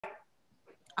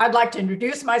I'd like to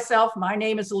introduce myself. My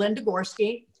name is Linda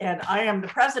Gorski, and I am the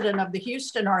president of the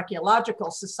Houston Archaeological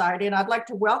Society, and I'd like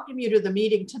to welcome you to the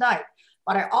meeting tonight.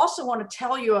 But I also want to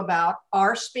tell you about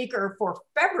our speaker for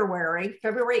February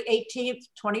 18th,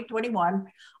 2021,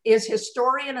 is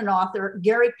historian and author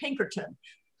Gary Pinkerton,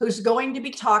 who's going to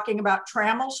be talking about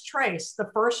Trammell's Trace,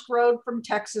 the first road from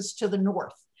Texas to the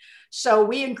north. So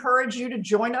we encourage you to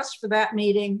join us for that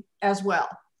meeting as well.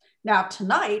 Now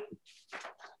tonight,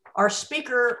 our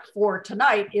speaker for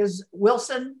tonight is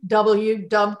Wilson W.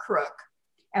 Dub Crook,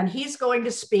 and he's going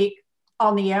to speak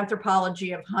on the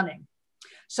anthropology of hunting.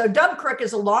 So Dub Crook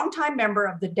is a longtime member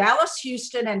of the Dallas,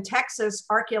 Houston, and Texas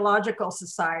Archaeological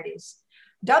Societies.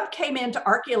 Dub came into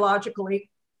archaeology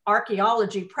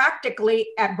practically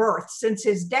at birth, since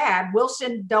his dad,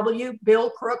 Wilson W. Bill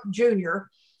Crook Jr.,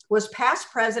 was past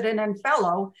president and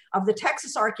fellow of the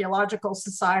Texas Archeological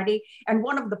Society and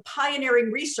one of the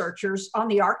pioneering researchers on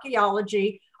the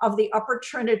archaeology of the Upper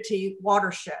Trinity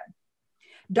watershed.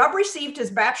 Dub received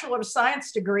his Bachelor of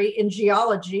Science degree in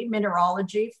geology,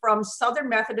 mineralogy from Southern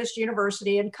Methodist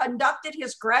University and conducted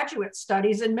his graduate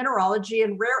studies in mineralogy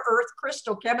and rare earth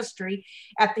crystal chemistry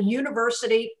at the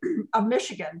University of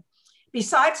Michigan.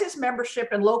 Besides his membership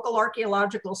in local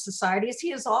archaeological societies,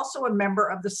 he is also a member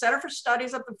of the Center for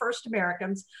Studies of the First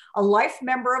Americans, a life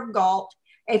member of GALT,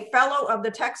 a fellow of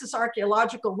the Texas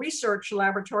Archaeological Research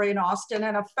Laboratory in Austin,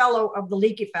 and a fellow of the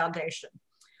Leakey Foundation.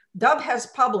 Dub has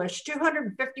published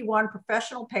 251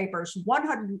 professional papers,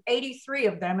 183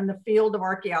 of them in the field of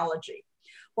archaeology.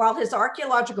 While his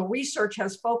archaeological research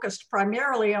has focused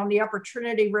primarily on the Upper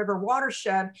Trinity River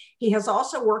watershed, he has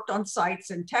also worked on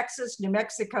sites in Texas, New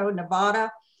Mexico,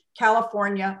 Nevada,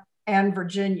 California, and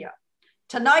Virginia.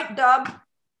 Tonight, Dub,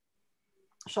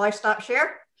 shall I stop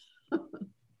share?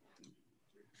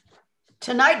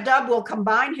 Tonight, Dub will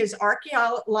combine his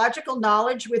archaeological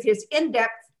knowledge with his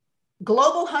in-depth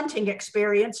global hunting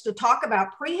experience to talk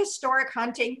about prehistoric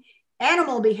hunting,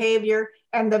 animal behavior,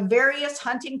 and the various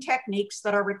hunting techniques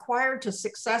that are required to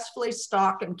successfully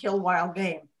stalk and kill wild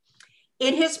game.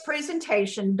 In his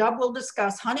presentation, Dub will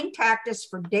discuss hunting tactics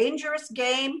for dangerous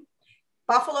game,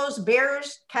 buffaloes,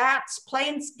 bears, cats,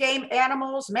 plains game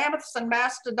animals, mammoths and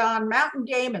mastodon, mountain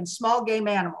game, and small game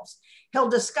animals. He'll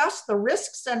discuss the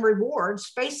risks and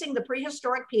rewards facing the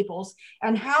prehistoric peoples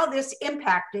and how this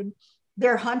impacted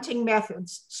their hunting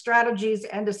methods, strategies,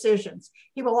 and decisions.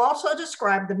 He will also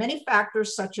describe the many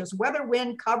factors such as weather,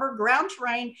 wind, cover, ground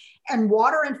terrain, and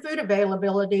water and food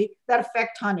availability that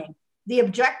affect hunting. The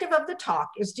objective of the talk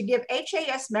is to give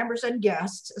HAS members and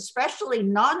guests, especially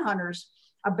non-hunters,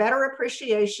 a better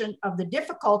appreciation of the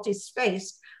difficulties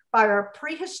faced by our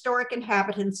prehistoric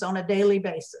inhabitants on a daily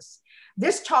basis.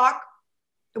 This talk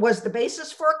was the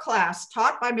basis for a class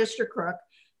taught by Mr. Crook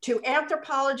to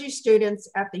anthropology students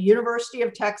at the University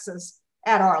of Texas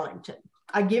at Arlington.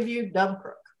 I give you Dub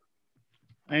Crook.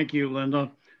 Thank you, Linda.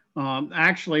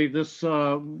 Actually, this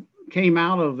came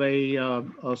out of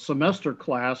a semester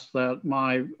class that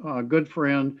my good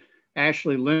friend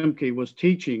Ashley Lemke was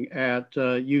teaching at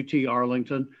UT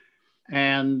Arlington,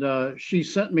 and she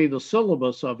sent me the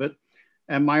syllabus of it.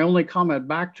 And my only comment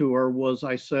back to her was,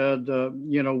 I said,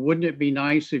 you know, wouldn't it be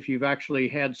nice if you've actually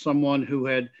had someone who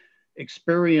had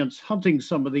experience hunting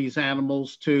some of these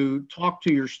animals to talk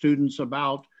to your students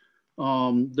about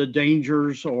the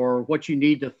dangers or what you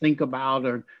need to think about,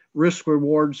 or risk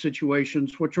reward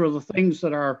situations, which are the things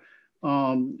that our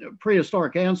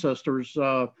prehistoric ancestors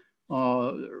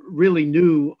really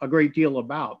knew a great deal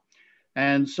about.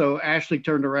 And so Ashley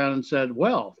turned around and said,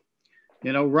 well,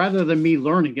 you know, rather than me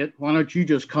learning it, why don't you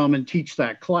just come and teach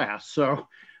that class? So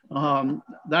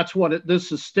that's what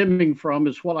this is stemming from,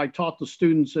 is what I taught the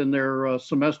students in their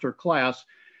semester class.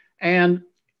 And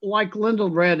like Linda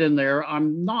read in there,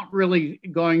 I'm not really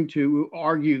going to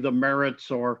argue the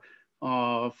merits or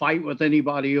fight with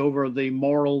anybody over the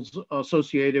morals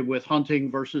associated with hunting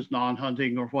versus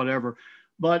non-hunting or whatever.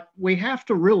 But we have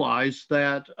to realize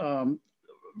that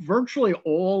virtually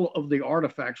all of the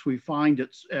artifacts we find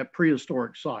at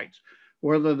prehistoric sites,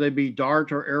 whether they be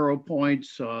dart or arrow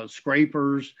points,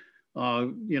 scrapers,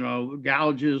 you know,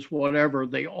 gouges, whatever,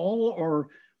 they all are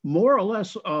more or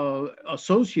less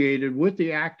associated with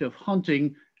the act of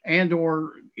hunting and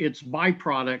or its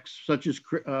byproducts, such as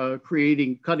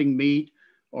cutting meat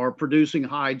or producing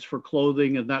hides for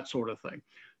clothing and that sort of thing.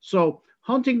 So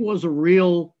hunting was a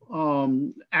real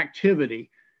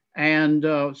activity. And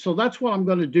so that's what I'm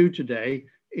going to do today,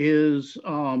 is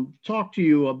talk to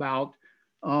you about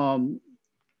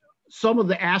some of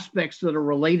the aspects that are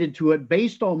related to it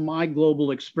based on my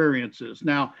global experiences.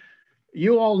 Now,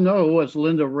 You all know, as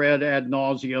Linda read ad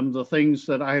nauseum, the things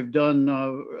that I have done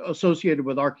associated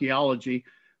with archaeology,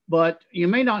 but you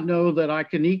may not know that I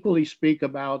can equally speak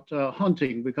about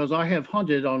hunting, because I have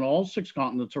hunted on all 6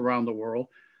 continents around the world,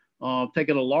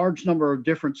 taken a large number of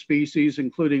different species,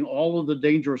 including all of the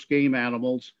dangerous game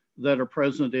animals that are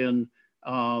present in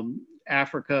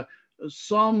Africa,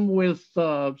 some with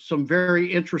some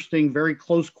very interesting, very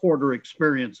close quarter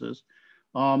experiences.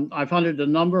 I've hunted a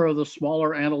number of the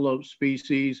smaller antelope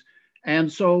species.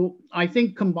 And so I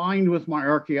think combined with my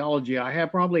archaeology, I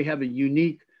probably have a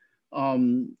unique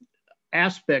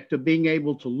aspect of being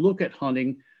able to look at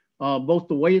hunting, both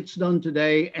the way it's done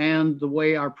today and the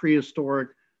way our prehistoric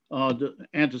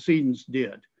antecedents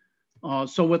did.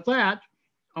 So with that,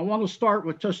 I want to start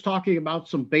with just talking about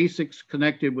some basics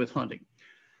connected with hunting.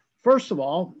 First of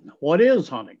all, what is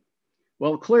hunting?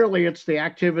 Well, clearly it's the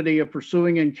activity of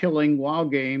pursuing and killing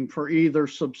wild game for either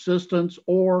subsistence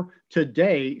or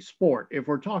today sport. If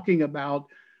we're talking about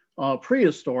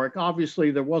prehistoric, obviously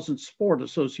there wasn't sport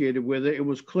associated with it. It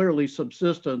was clearly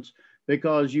subsistence,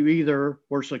 because you either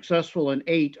were successful and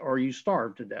ate or you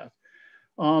starved to death.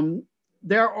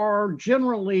 There are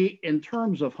generally, in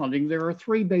terms of hunting, there are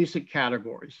 3 basic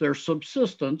categories. There's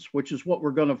subsistence, which is what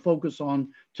we're going to focus on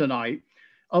tonight,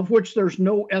 of which there's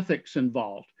no ethics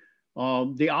involved.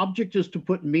 The object is to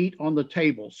put meat on the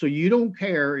table. So you don't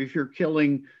care if you're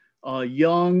killing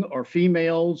young or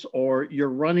females, or you're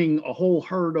running a whole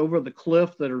herd over the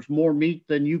cliff that there's more meat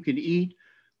than you can eat.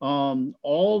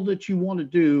 All that you want to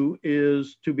do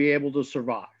is to be able to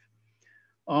survive.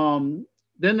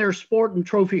 Then there's sport and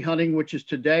trophy hunting, which is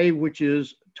today, which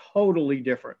is totally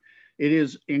different. It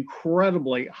is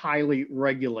incredibly highly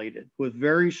regulated with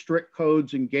very strict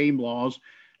codes and game laws.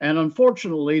 And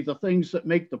unfortunately, the things that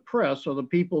make the press are the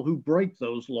people who break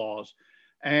those laws.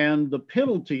 And the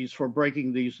penalties for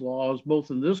breaking these laws,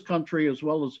 both in this country as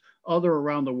well as other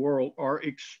around the world, are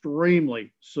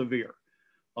extremely severe.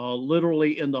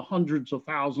 Literally in the hundreds of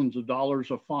thousands of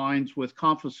dollars of fines, with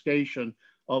confiscation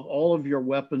of all of your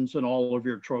weapons and all of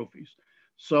your trophies.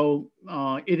 So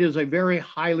it is a very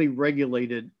highly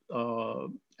regulated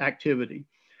activity.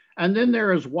 And then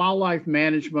there is wildlife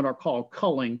management, or called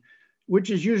culling,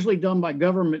 which is usually done by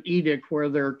government edict, where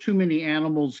there are too many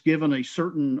animals given a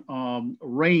certain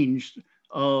range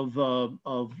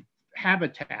of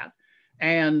habitat.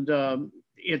 And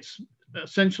it's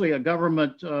essentially a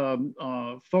government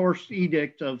forced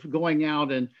edict of going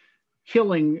out and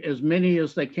killing as many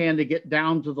as they can to get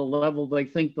down to the level they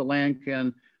think the land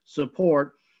can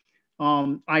support.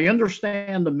 I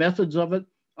understand the methods of it.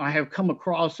 I have come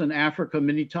across in Africa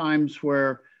many times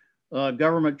where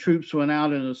government troops went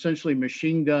out and essentially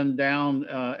machine gunned down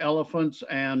elephants,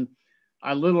 and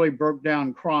I literally broke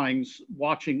down crying,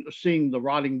 seeing the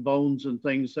rotting bones and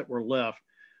things that were left.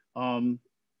 I'm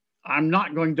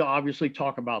not going to obviously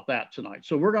talk about that tonight.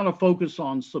 So we're going to focus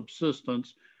on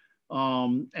subsistence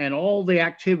and all the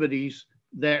activities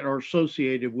that are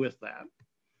associated with that.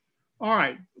 All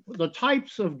right, the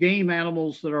types of game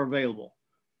animals that are available.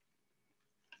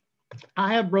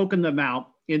 I have broken them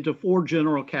out into 4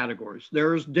 general categories.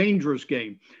 There's dangerous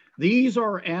game. These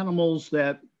are animals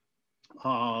that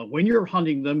when you're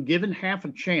hunting them, given half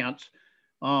a chance,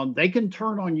 they can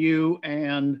turn on you,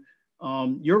 and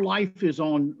your life is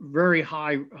on very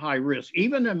high risk.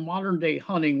 Even in modern day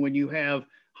hunting, when you have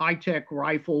high-tech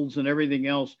rifles and everything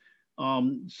else,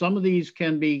 some of these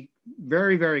can be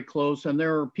very, very close. And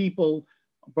there are people,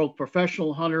 both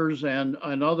professional hunters and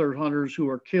other hunters, who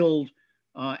are killed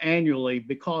annually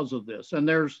because of this. And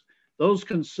those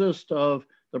consist of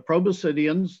the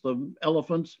proboscideans, the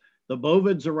elephants, the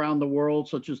bovids around the world,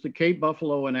 such as the Cape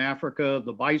buffalo in Africa,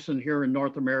 the bison here in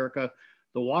North America,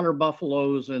 the water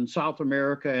buffaloes in South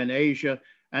America and Asia,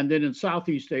 and then in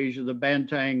Southeast Asia, the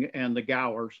bantang and the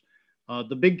gaurs.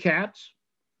 The big cats,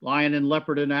 lion and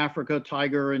leopard in Africa,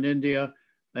 tiger in India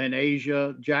and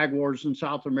Asia, jaguars in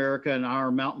South America, and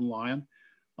our mountain lion.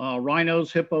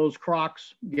 Rhinos, hippos,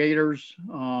 crocs, gators,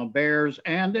 bears,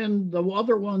 and then the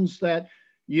other ones that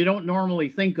you don't normally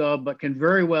think of, but can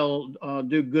very well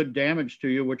do good damage to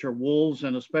you, which are wolves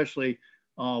and especially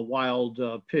wild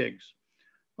pigs.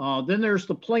 Then there's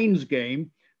the plains game,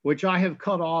 which I have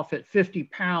cut off at 50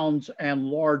 pounds and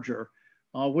larger,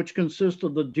 which consists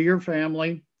of the deer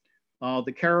family,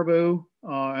 the caribou,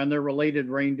 and their related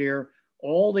reindeer,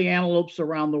 all the antelopes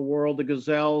around the world, the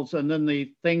gazelles, and then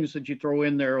the things that you throw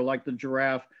in there like the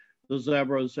giraffe, the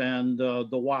zebras, and the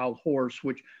wild horse,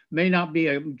 which may not be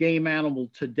a game animal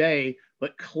today,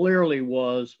 but clearly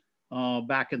was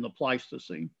back in the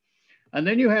Pleistocene. And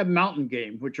then you have mountain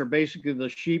game, which are basically the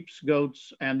sheep,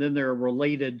 goats, and then their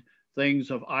related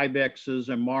things of ibexes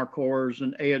and markhors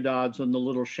and aodods and the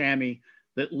little chamois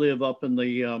that live up in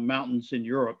the mountains in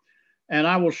Europe. And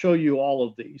I will show you all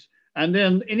of these. And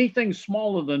then anything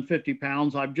smaller than 50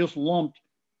 pounds, I've just lumped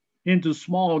into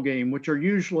small game, which are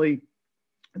usually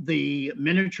the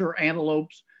miniature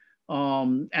antelopes,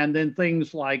 and then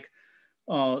things like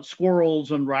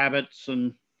squirrels and rabbits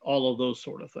and all of those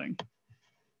sort of things.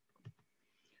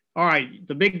 All right,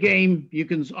 the big game you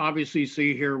can obviously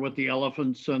see here with the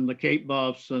elephants and the Cape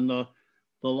buffs and the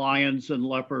lions and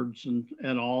leopards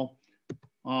and all.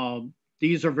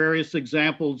 These are various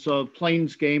examples of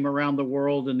plains game around the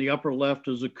world. In the upper left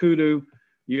is a kudu.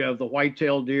 You have the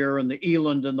white-tailed deer and the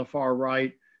eland in the far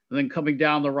right. And then coming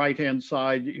down the right-hand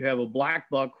side, you have a black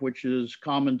buck, which is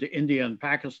common to India and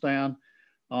Pakistan.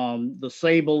 The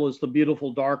sable is the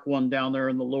beautiful dark one down there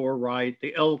in the lower right,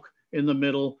 the elk in the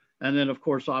middle, and then of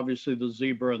course, obviously the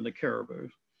zebra and the caribou.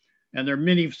 And there are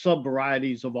many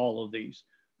sub-varieties of all of these.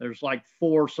 There's like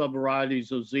 4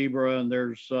 sub-varieties of zebra, and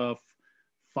there's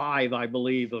 5, I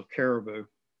believe, of caribou.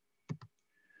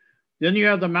 Then you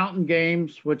have the mountain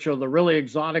games, which are the really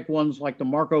exotic ones like the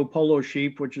Marco Polo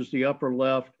sheep, which is the upper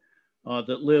left,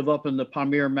 that live up in the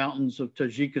Pamir Mountains of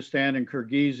Tajikistan and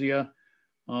Kyrgyzia.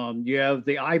 You have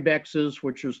the ibexes,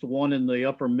 which is the one in the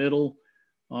upper middle.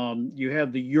 You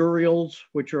have the urials,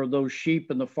 which are those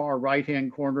sheep in the far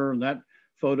right-hand corner, and that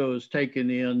photo is taken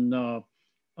in,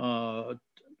 where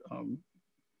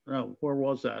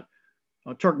was that?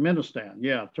 Turkmenistan,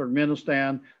 yeah,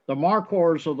 Turkmenistan. The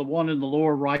markhors are the one in the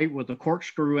lower right with the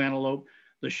corkscrew antelope.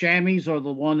 The chamois are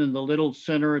the one in the little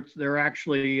center. They're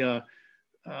actually a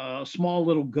small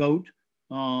little goat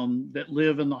that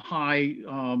live in the high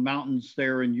mountains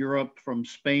there in Europe, from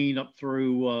Spain up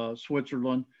through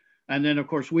Switzerland. And then, of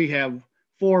course, we have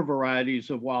 4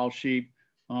 varieties of wild sheep: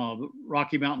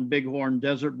 Rocky Mountain bighorn,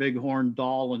 desert bighorn,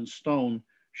 Dall, and stone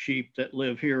sheep that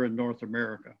live here in North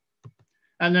America.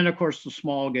 And then, of course, the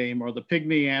small game, or the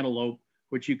pygmy antelope,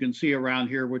 which you can see around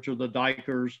here, which are the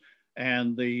dikers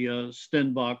and the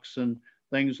stenbucks and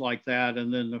things like that.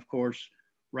 And then, of course,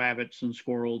 rabbits and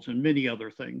squirrels and many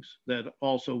other things that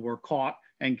also were caught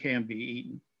and can be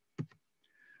eaten.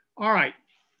 All right,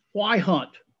 why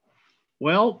hunt?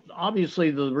 Well,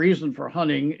 obviously, the reason for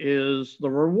hunting is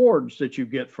the rewards that you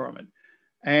get from it.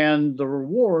 And the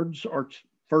rewards are,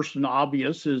 first and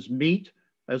obvious, is meat,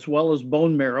 as well as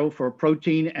bone marrow for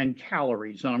protein and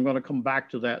calories. And I'm going to come back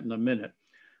to that in a minute.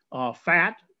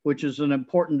 Fat, which is an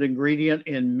important ingredient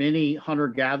in many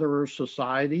hunter-gatherer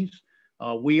societies.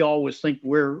 We always think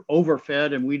we're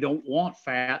overfed and we don't want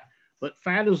fat, but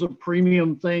fat is a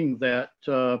premium thing that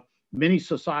many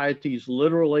societies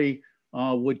literally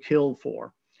would kill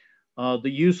for. The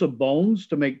use of bones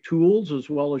to make tools as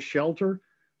well as shelter.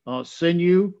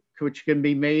 Sinew, which can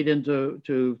be made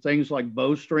into things like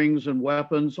bowstrings and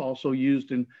weapons, also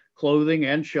used in clothing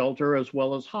and shelter, as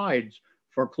well as hides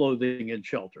for clothing and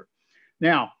shelter.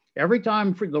 Now, every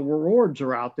time the rewards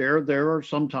are out there, there are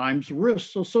sometimes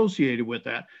risks associated with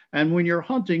that. And when you're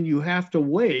hunting, you have to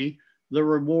weigh the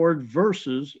reward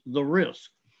versus the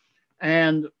risk.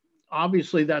 And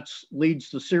obviously that leads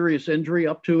to serious injury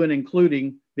up to and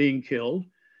including being killed.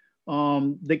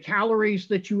 The calories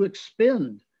that you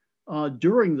expend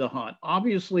during the hunt.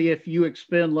 Obviously, if you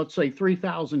expend, let's say,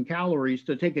 3,000 calories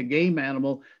to take a game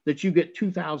animal that you get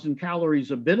 2,000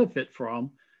 calories of benefit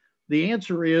from, the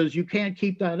answer is you can't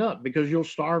keep that up because you'll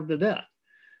starve to death.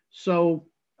 So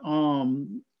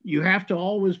you have to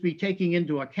always be taking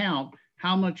into account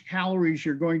how much calories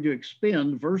you're going to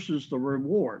expend versus the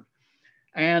reward.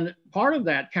 And part of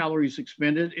that calories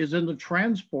expended is in the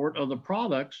transport of the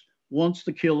products once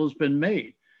the kill has been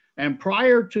made. And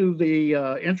prior to the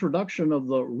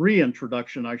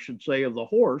reintroduction, I should say, of the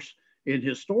horse in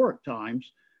historic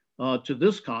times to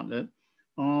this continent,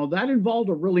 that involved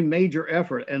a really major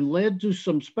effort and led to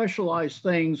some specialized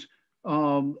things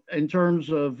in terms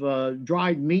of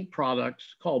dried meat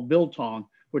products called biltong,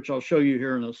 which I'll show you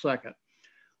here in a second.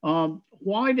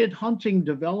 Why did hunting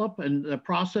develop and the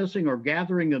processing or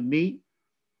gathering of meat?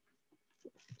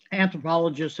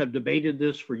 Anthropologists have debated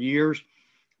this for years,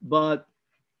 but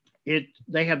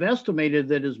they have estimated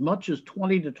that as much as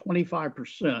 20 to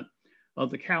 25% of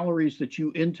the calories that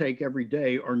you intake every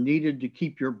day are needed to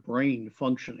keep your brain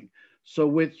functioning. So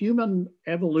with human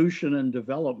evolution and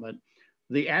development,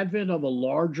 the advent of a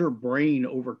larger brain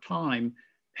over time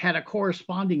had a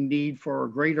corresponding need for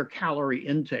a greater calorie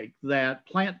intake that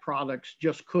plant products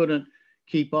just couldn't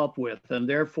keep up with. And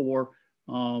therefore,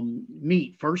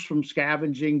 meat, first from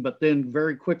scavenging, but then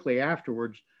very quickly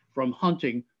afterwards from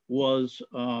hunting, was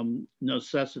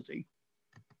necessity.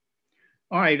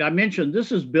 All right, I mentioned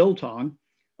this is biltong.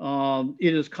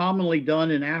 It is commonly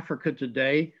done in Africa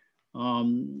today.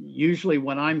 Usually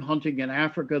when I'm hunting in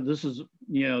Africa, this is,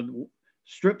 you know,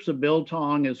 strips of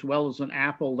biltong as well as an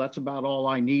apple. That's about all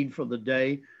I need for the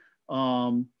day.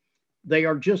 They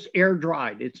are just air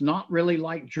dried. It's not really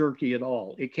like jerky at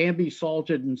all. It can be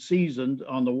salted and seasoned.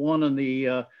 On the one on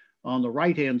the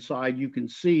right-hand side, you can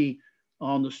see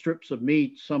on the strips of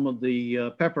meat some of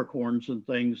the peppercorns and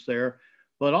things there,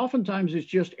 but oftentimes it's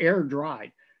just air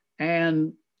dried.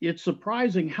 And it's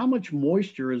surprising how much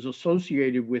moisture is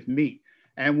associated with meat.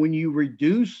 And when you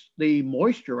reduce the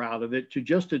moisture out of it to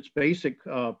just its basic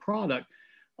product,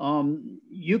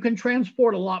 you can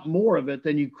transport a lot more of it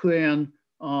than you can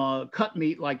cut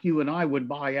meat like you and I would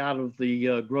buy out of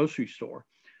the grocery store.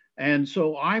 And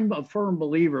so I'm a firm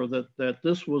believer that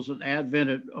this was an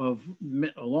advent of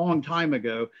a long time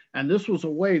ago. And this was a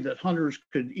way that hunters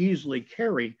could easily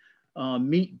carry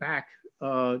meat back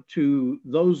to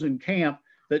those in camp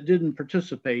that didn't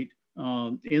participate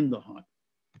in the hunt.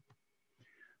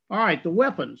 All right, the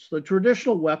weapons, the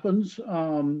traditional weapons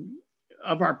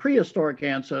of our prehistoric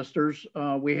ancestors,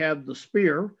 we have the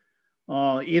spear,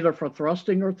 either for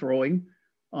thrusting or throwing.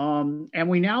 And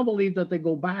we now believe that they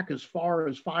go back as far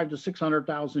as 500,000 to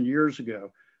 600,000 years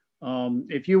ago.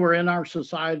 If you were in our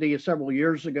society several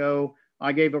years ago,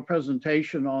 I gave a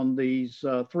presentation on these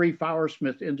 3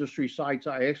 Flowersmith industry sites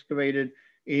I excavated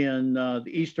in the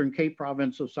Eastern Cape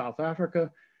province of South Africa.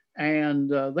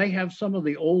 And they have some of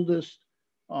the oldest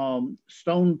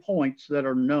stone points that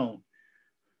are known.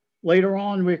 Later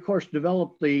on, we of course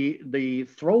developed the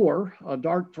thrower, a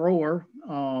dart thrower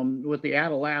with the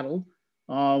atlatl,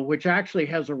 which actually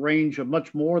has a range of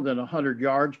much more than 100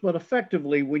 yards, but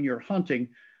effectively when you're hunting,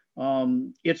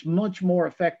 it's much more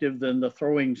effective than the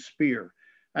throwing spear.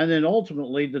 And then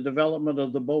ultimately the development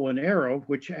of the bow and arrow,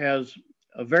 which has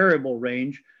a variable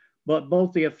range, but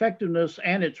both the effectiveness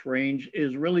and its range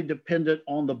is really dependent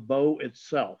on the bow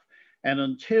itself. And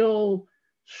until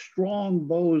strong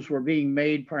bows were being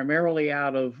made primarily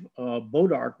out of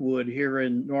bodark wood here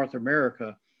in North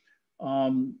America,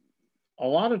 a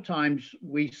lot of times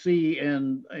we see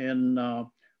in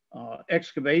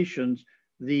excavations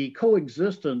the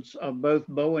coexistence of both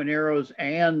bow and arrows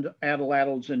and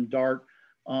atlatls and dart,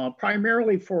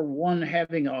 primarily for one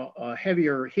having a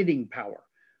heavier hitting power.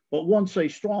 But once a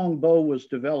strong bow was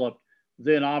developed,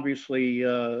 then obviously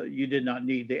you did not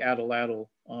need the atlatl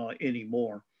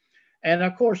anymore. And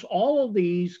of course, all of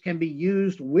these can be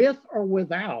used with or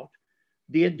without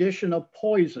the addition of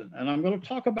poison. And I'm going to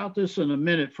talk about this in a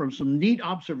minute from some neat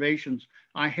observations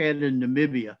I had in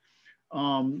Namibia.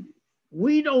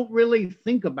 We don't really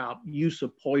think about use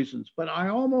of poisons, but I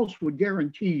almost would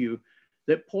guarantee you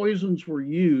that poisons were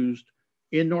used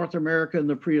in North America in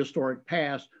the prehistoric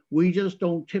past. We just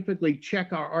don't typically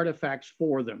check our artifacts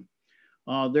for them.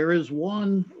 There is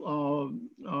one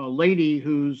lady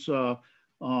who's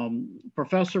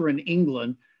professor in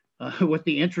England with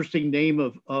the interesting name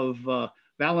of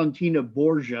Valentina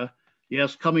Borgia.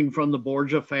 Yes, coming from the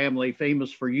Borgia family,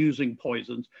 famous for using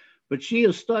poisons. But she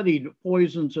has studied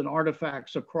poisons and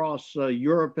artifacts across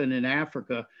Europe and in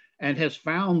Africa and has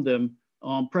found them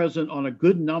present on a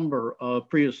good number of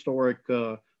prehistoric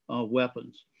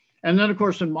weapons. And then, of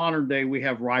course, in modern day, we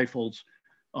have rifles,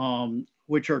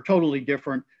 which are totally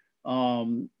different.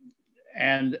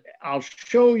 And I'll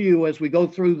show you as we go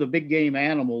through the big game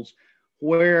animals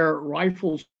where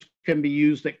rifles can be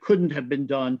used that couldn't have been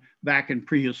done back in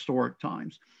prehistoric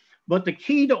times. But the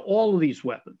key to all of these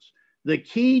weapons, the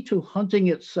key to hunting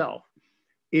itself,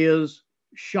 is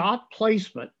shot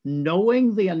placement,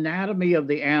 knowing the anatomy of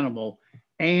the animal,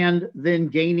 and then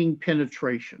gaining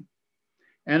penetration.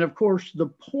 And of course, the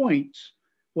points,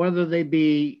 whether they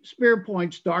be spear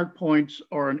points, dart points,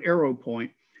 or an arrow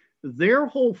point, their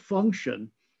whole function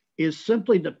is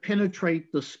simply to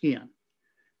penetrate the skin.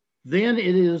 Then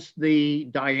it is the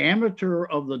diameter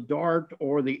of the dart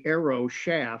or the arrow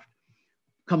shaft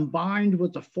combined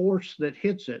with the force that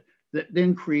hits it that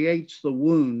then creates the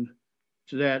wound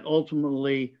that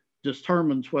ultimately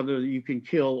determines whether you can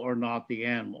kill or not the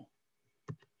animal.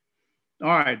 All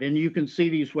right, and you can see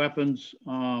these weapons,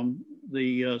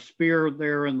 the spear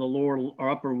there in the lower or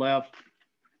upper left,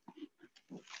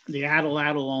 the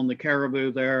atlatl on the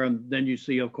caribou there, and then you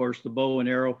see, of course, the bow and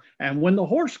arrow. And when the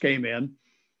horse came in,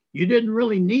 you didn't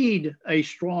really need a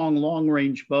strong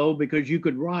long-range bow because you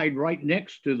could ride right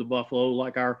next to the buffalo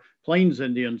like our Plains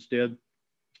Indians did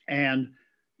and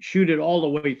shoot it all the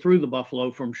way through the buffalo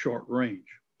from short range.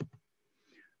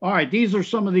 All right, these are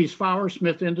some of these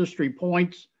Flowersmith industry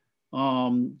points.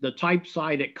 The type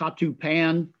site at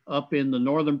Katupan up in the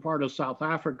northern part of South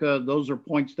Africa, those are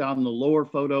points down in the lower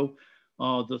photo.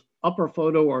 The upper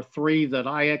photo are 3 that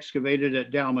I excavated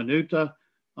at Dalmanuta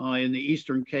in the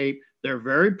Eastern Cape. They're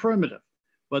very primitive,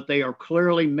 but they are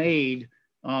clearly made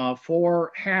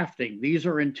for hafting. These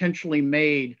are intentionally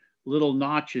made little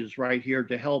notches right here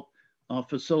to help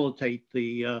facilitate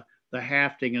the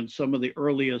hafting and some of the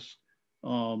earliest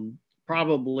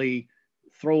probably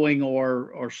throwing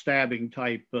or stabbing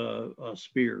type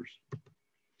spears.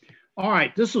 All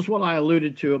right, this is what I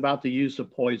alluded to about the use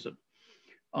of poison.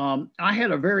 I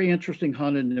had a very interesting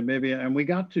hunt in Namibia, and we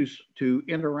got to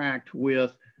interact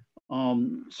with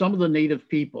some of the native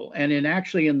people. And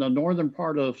actually in the northern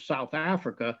part of South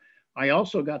Africa, I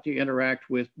also got to interact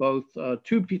with both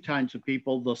 2 kinds of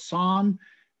people, the San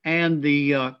and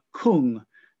the Kung.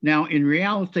 Now, in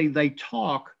reality, they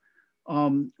talk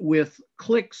with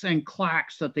clicks and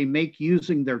clacks that they make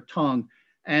using their tongue.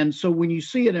 And so when you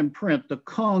see it in print, the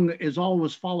Kung is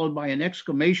always followed by an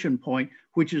exclamation point,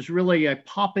 which is really a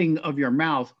popping of your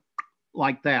mouth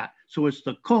like that. So it's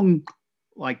the Kung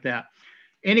like that.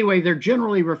 Anyway, they're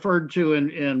generally referred to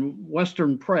in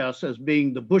Western press as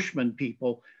being the Bushman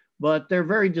people, but they're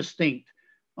very distinct.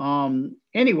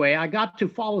 Anyway, I got to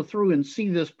follow through and see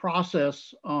this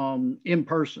process in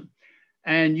person.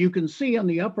 And you can see on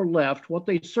the upper left, what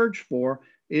they search for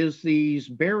is these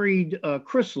buried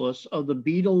chrysalis of the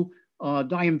beetle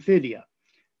Diamphidia.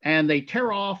 And they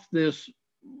tear off this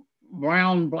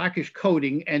brown blackish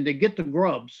coating and they get the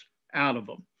grubs out of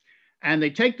them. And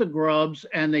they take the grubs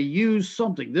and they use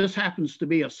something. This happens to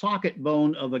be a socket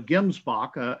bone of a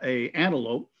gemsbok, a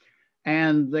antelope.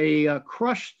 And they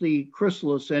crush the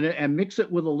chrysalis in it and mix it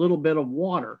with a little bit of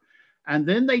water. And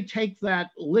then they take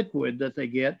that liquid that they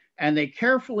get and they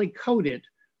carefully coat it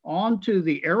onto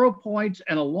the arrow points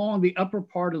and along the upper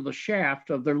part of the shaft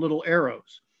of their little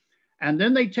arrows. And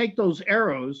then they take those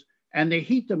arrows and they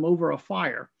heat them over a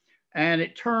fire. And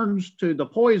it turns to, the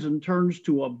poison turns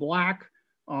to a black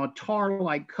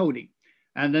tar-like coating.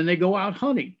 And then they go out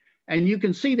hunting. And you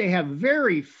can see they have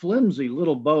very flimsy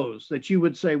little bows that you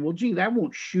would say, well, gee, that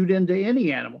won't shoot into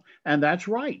any animal. And that's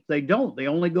right, they don't. They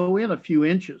only go in a few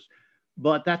inches.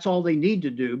 But that's all they need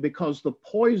to do, because the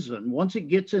poison, once it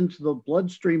gets into the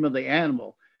bloodstream of the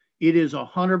animal, it is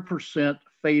 100%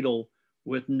 fatal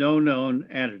with no known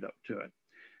antidote to it.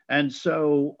 And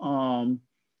so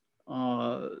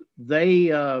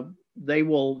they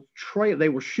will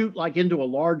shoot like into a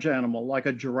large animal, like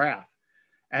a giraffe,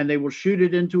 and they will shoot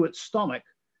it into its stomach.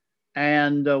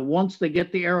 And once they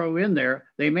get the arrow in there,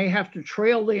 they may have to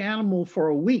trail the animal for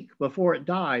a week before it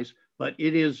dies, but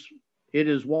it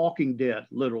is walking dead,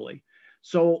 literally.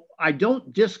 So I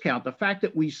don't discount the fact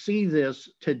that we see this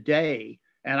today,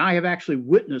 and I have actually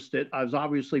witnessed it, as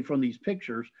obviously from these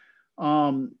pictures.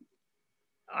 I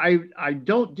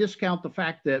don't discount the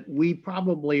fact that we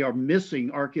probably are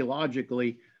missing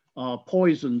archaeologically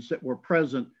poisons that were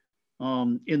present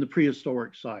in the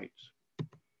prehistoric sites.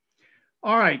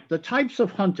 All right, the types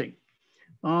of hunting.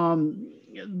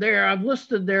 I've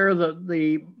listed there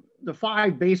the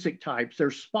 5 basic types.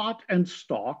 There's spot and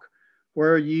stalk,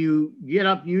 where you get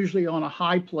up usually on a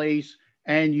high place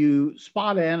and you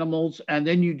spot animals, and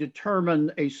then you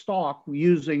determine a stalk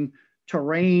using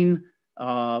terrain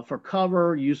for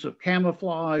cover, use of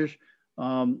camouflage.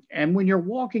 And when you're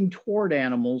walking toward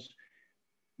animals,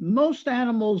 most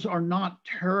animals are not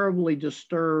terribly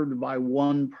disturbed by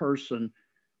one person,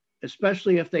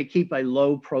 especially if they keep a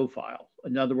low profile.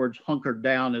 In other words, hunkered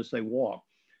down as they walk.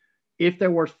 If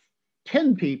there were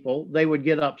 10 people, they would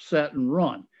get upset and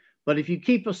run. But if you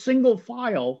keep a single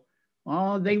file,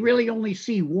 they really only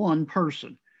see one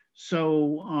person.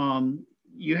 So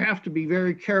you have to be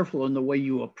very careful in the way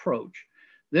you approach.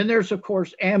 Then there's, of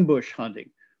course, ambush hunting,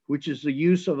 which is the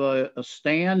use of a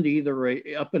stand, either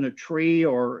up in a tree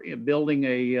or building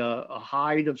a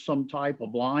hide of some type, a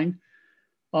blind.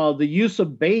 The use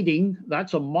of baiting,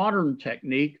 that's a modern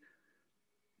technique,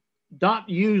 not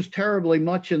used terribly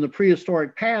much in the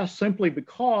prehistoric past, simply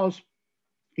because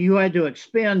you had to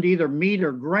expend either meat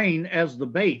or grain as the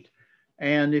bait.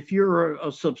 And if you're a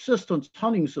subsistence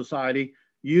hunting society,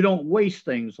 you don't waste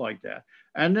things like that.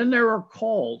 And then there are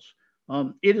calls.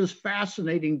 It is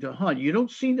fascinating to hunt. You don't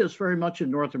see this very much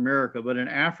in North America, but in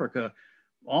Africa,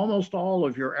 almost all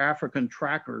of your African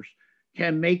trackers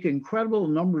can make incredible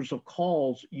numbers of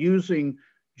calls using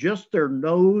just their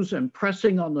nose and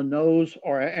pressing on the nose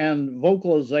and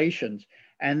vocalizations.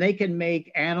 And they can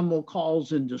make animal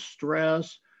calls in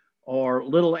distress or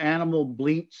little animal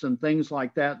bleats and things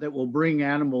like that that will bring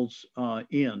animals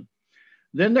in.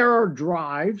 Then there are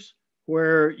drives,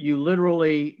 where you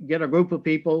literally get a group of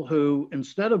people who,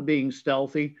 instead of being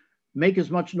stealthy, make as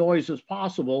much noise as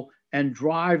possible and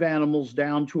drive animals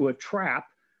down to a trap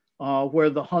where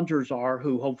the hunters are,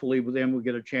 who hopefully then will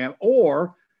get a chance,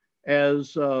 or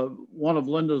as one of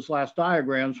Linda's last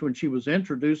diagrams when she was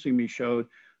introducing me showed,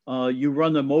 you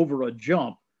run them over a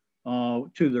jump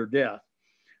to their death.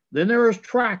 Then there is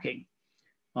tracking.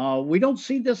 We don't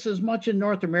see this as much in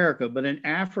North America, but in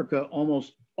Africa,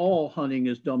 almost all hunting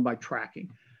is done by tracking.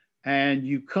 And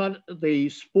you cut the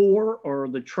spoor or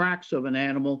the tracks of an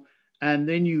animal, and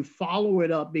then you follow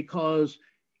it up, because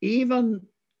even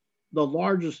the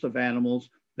largest of animals,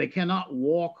 they cannot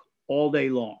walk all day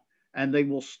long, and they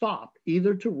will stop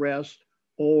either to rest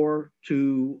or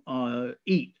to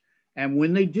eat. And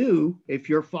when they do, if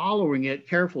you're following it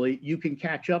carefully, you can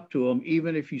catch up to them,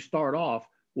 even if you start off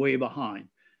way behind.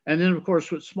 And then, of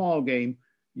course, with small game,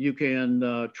 you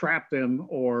can trap them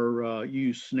or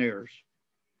use snares.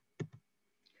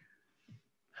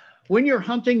 When you're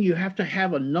hunting, you have to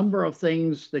have a number of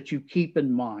things that you keep in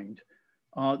mind.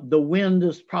 The wind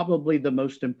is probably the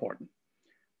most important.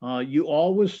 You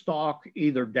always stalk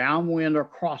either downwind or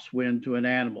crosswind to an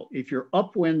animal. If you're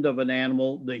upwind of an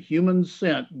animal, the human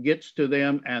scent gets to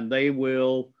them, and they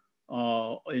will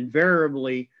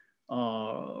invariably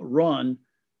run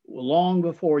long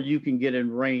before you can get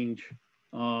in range,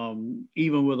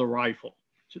 even with a rifle.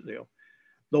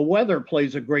 The weather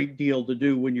plays a great deal to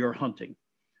do when you're hunting.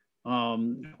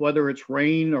 Whether it's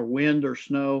rain or wind or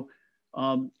snow,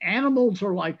 animals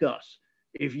are like us.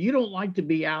 If you don't like to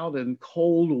be out in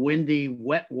cold, windy,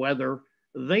 wet weather,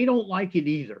 they don't like it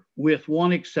either, with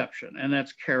one exception, and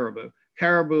that's caribou.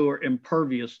 Caribou are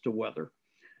impervious to weather.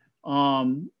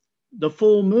 The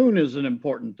full moon is an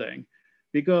important thing,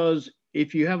 because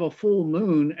if you have a full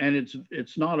moon and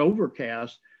it's not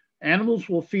overcast, animals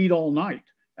will feed all night,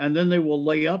 and then they will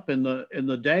lay up in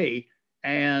the day.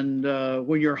 And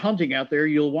when you're hunting out there,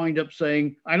 you'll wind up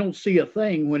saying, I don't see a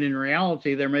thing, when in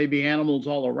reality, there may be animals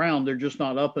all around. They're just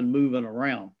not up and moving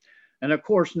around. And of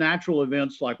course, natural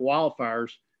events like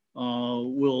wildfires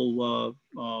will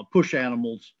push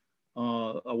animals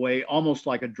away, almost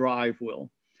like a drive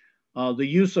will. The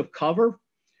use of cover,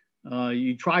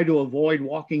 you try to avoid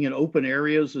walking in open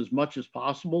areas as much as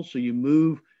possible. So you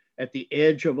move at the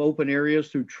edge of open areas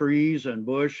through trees and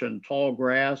bush and tall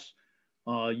grass.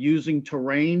 Using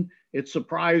terrain, it's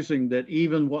surprising that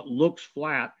even what looks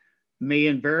flat may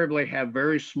invariably have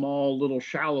very small little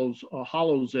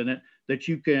hollows in it, that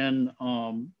you can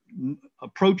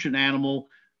approach an animal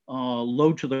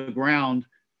low to the ground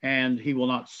and he will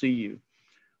not see you.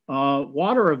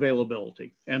 Water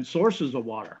availability and sources of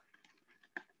water.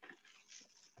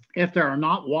 If there are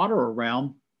not water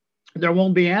around, there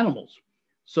won't be animals.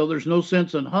 So there's no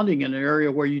sense in hunting in an area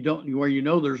where you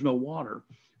know there's no water.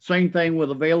 Same thing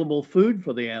with available food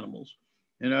for the animals.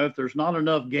 You know, if there's not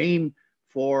enough game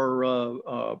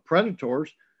for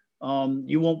predators,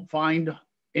 you won't find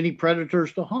any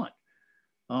predators to hunt.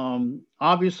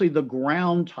 Obviously, the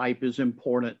ground type is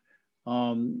important,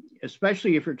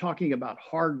 especially if you're talking about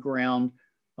hard ground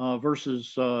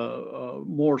versus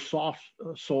more soft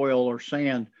soil or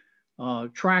sand.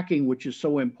 Tracking, which is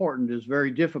so important, is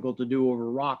very difficult to do over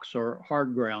rocks or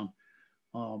hard ground.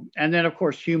 And then, of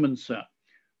course, human scent.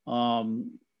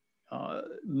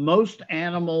 Most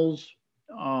animals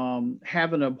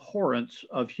have an abhorrence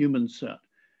of human scent,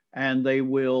 and they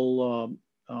will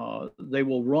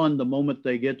run the moment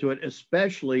they get to it,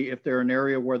 especially if they're an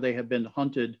area where they have been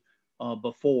hunted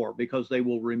before, because they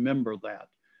will remember that.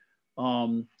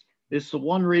 It's the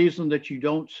one reason that you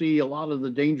don't see a lot of the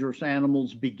dangerous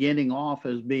animals beginning off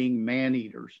as being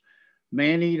man-eaters.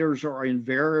 Man-eaters are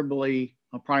invariably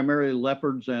primarily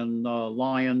leopards and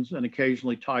lions and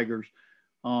occasionally tigers.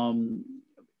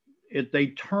 They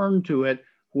turn to it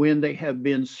when they have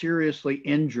been seriously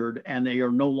injured and they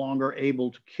are no longer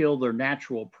able to kill their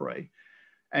natural prey.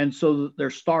 And so their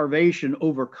starvation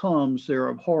overcomes their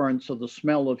abhorrence of the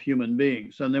smell of human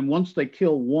beings. And then once they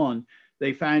kill one,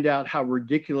 they find out how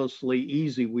ridiculously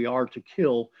easy we are to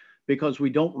kill, because we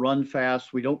don't run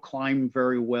fast, we don't climb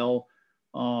very well.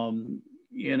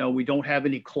 You know, we don't have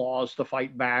any claws to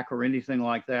fight back or anything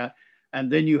like that.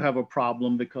 And then you have a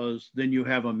problem, because then you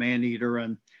have a man-eater,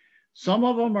 and some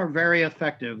of them are very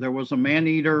effective. There was a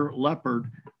man-eater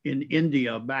leopard in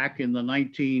India back in the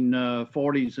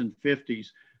 1940s and 50s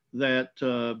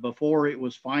that before it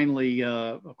was finally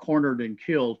cornered and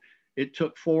killed, it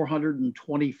took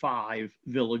 425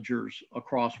 villagers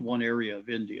across one area of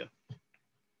India.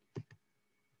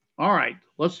 All right,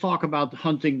 let's talk about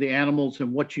hunting the animals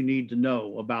and what you need to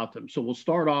know about them. So we'll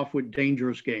start off with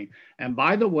dangerous game. And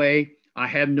by the way, I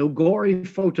have no gory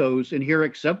photos in here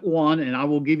except one, and I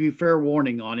will give you fair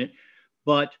warning on it.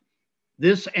 But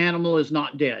this animal is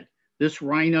not dead. This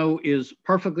rhino is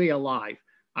perfectly alive.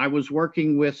 I was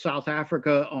working with South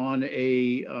Africa on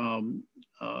a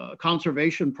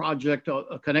conservation project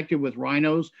connected with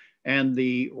rhinos, and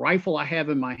the rifle I have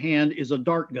in my hand is a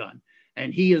dart gun,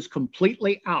 and he is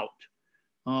completely out.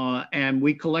 And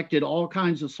we collected all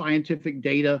kinds of scientific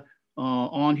data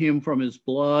on him from his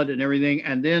blood and everything.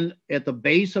 And then at the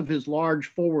base of his large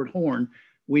forward horn,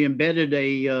 we embedded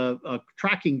a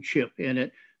tracking chip in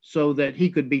it so that he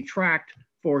could be tracked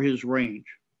for his range.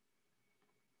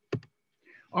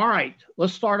 All right,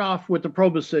 let's start off with the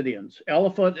proboscideans,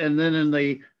 elephant, and then in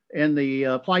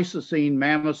the Pleistocene,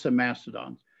 mammoths and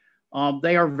mastodons.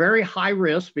 They are very high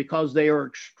risk because they are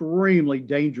extremely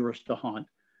dangerous to hunt.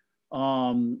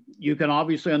 You can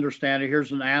obviously understand it.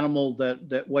 Here's an animal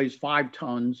that weighs 5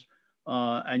 tons,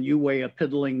 and you weigh a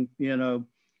piddling,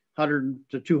 100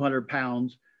 to 200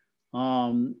 pounds.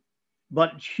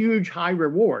 But huge high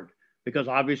reward because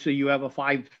obviously you have a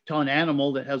 5-ton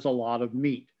animal that has a lot of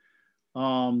meat.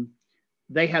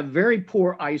 They have very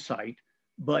poor eyesight,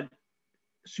 but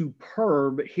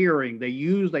superb hearing. They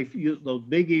use those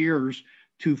big ears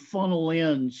to funnel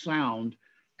in sound,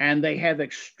 and they have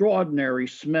extraordinary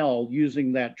smell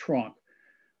using that trunk.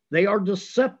 They are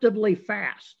deceptively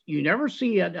fast. You never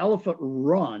see an elephant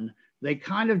run. They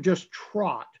kind of just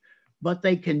trot, but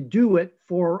they can do it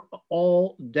for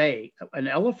all day. An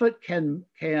elephant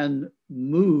can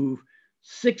move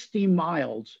 60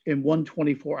 miles in one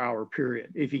 24-hour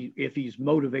period if he's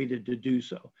motivated to do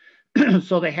so.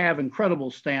 So they have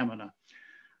incredible stamina.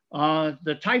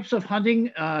 The types of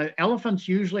hunting, elephants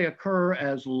usually occur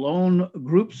as lone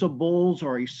groups of bulls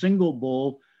or a single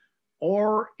bull,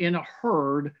 or in a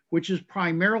herd, which is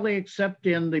primarily, except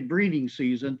in the breeding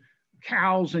season,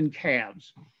 cows and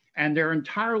calves. And they're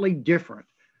entirely different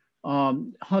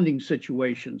hunting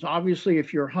situations. Obviously,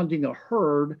 if you're hunting a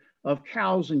herd of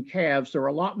cows and calves, there are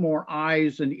a lot more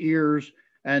eyes and ears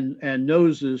and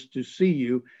noses to see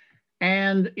you.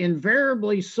 And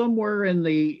invariably, somewhere in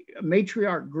the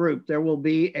matriarch group, there will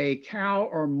be a cow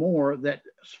or more that,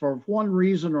 for one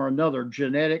reason or another,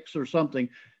 genetics or something,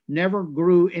 never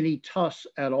grew any tusks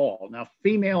at all. Now,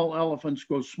 female elephants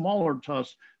grow smaller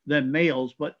tusks than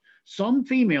males, but some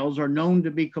females are known to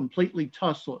be completely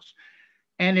tuskless.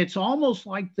 And it's almost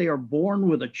like they are born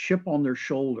with a chip on their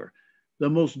shoulder. The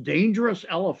most dangerous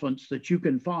elephants that you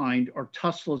can find are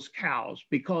tuskless cows,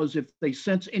 because if they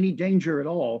sense any danger at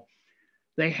all,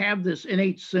 they have this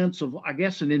innate sense of, I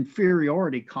guess, an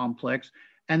inferiority complex,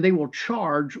 and they will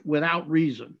charge without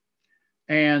reason.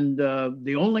 And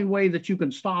the only way that you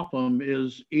can stop them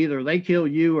is either they kill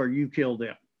you or you kill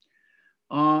them.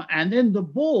 And then the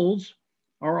bulls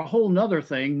are a whole nother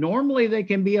thing. Normally they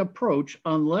can be approached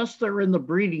unless they're in the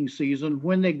breeding season,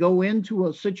 when they go into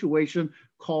a situation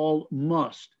called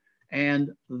must.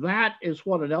 And that is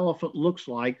what an elephant looks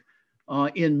like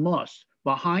in must.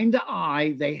 Behind the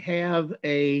eye, they have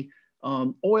a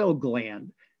oil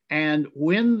gland. And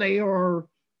when they are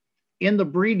in the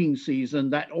breeding season,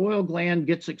 that oil gland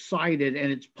gets excited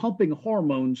and it's pumping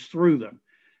hormones through them.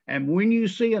 And when you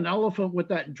see an elephant with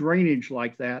that drainage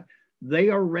like that, they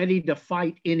are ready to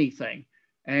fight anything.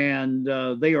 And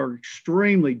they are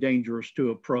extremely dangerous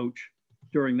to approach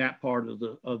during that part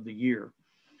of the year.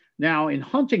 Now, in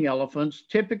hunting elephants,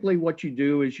 typically what you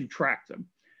do is you track them.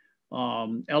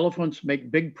 Elephants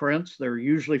make big prints. They're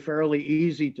usually fairly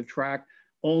easy to track,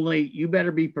 only you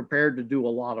better be prepared to do a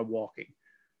lot of walking.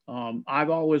 I've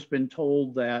always been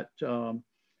told that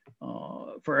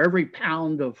for every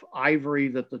pound of ivory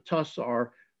that the tusks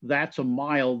are, that's a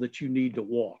mile that you need to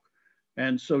walk.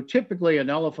 And so typically an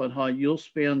elephant hunt, you'll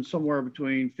spend somewhere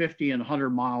between 50 and 100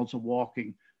 miles of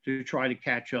walking to try to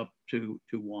catch up to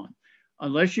one,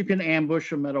 unless you can ambush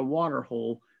them at a water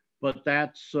hole, but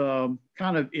that's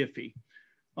kind of iffy.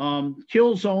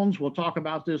 Kill zones, we'll talk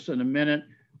about this in a minute,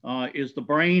 is the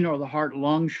brain or the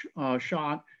heart-lung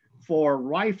shot. For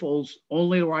rifles,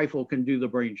 only a rifle can do the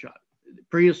brain shot.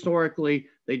 Prehistorically,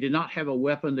 they did not have a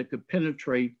weapon that could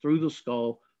penetrate through the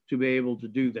skull to be able to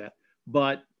do that.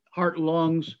 But heart,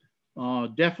 lungs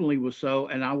definitely was so,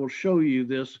 and I will show you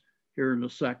this here in a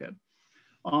second.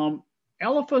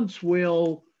 Elephants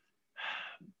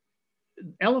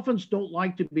don't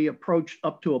like to be approached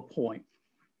up to a point.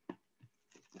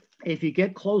 If you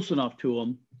get close enough to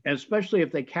them, especially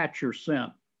if they catch your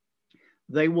scent,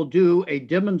 they will do a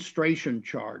demonstration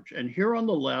charge. And here on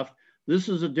the left, this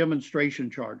is a demonstration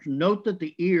charge. Note that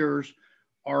the ears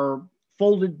are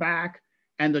folded back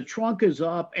and the trunk is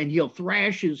up, and he'll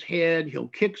thrash his head, he'll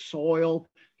kick soil.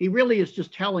 He really is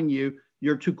just telling you,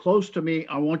 you're too close to me,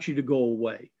 I want you to go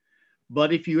away.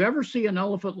 But if you ever see an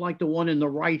elephant like the one in the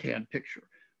right-hand picture,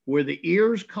 where the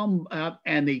ears come up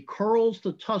and he curls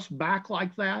the tusk back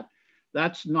like that,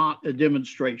 That's not a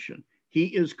demonstration. He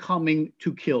is coming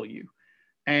to kill you.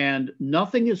 And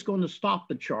nothing is going to stop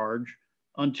the charge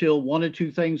until one of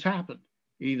two things happen.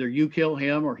 Either you kill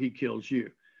him or he kills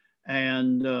you.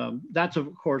 And that's,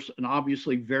 of course, an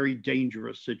obviously very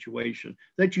dangerous situation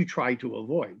that you try to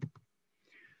avoid.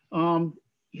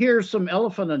 Here's some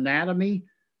elephant anatomy.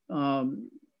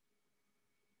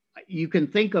 You can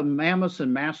think of mammoths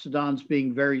and mastodons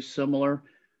being very similar.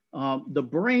 The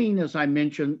brain, as I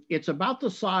mentioned, it's about the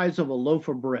size of a loaf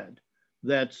of bread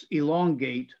that's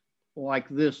elongate like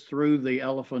this through the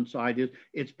elephant's eye.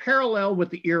 It's parallel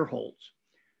with the ear holes.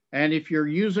 And if you're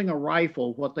using a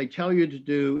rifle, what they tell you to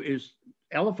do is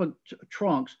elephant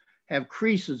trunks have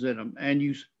creases in them, and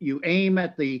you aim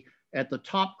at the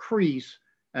top crease,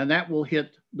 and that will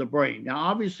hit the brain. Now,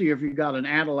 obviously, if you've got an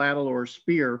atlatl or a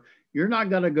spear, you're not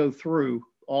going to go through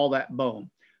all that bone.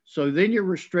 So then you're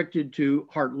restricted to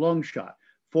heart-lung shot.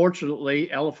 Fortunately,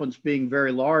 elephants, being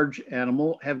very large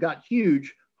animal, have got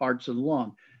huge hearts and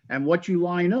lung. And what you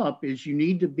line up is you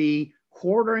need to be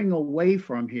quartering away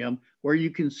from him where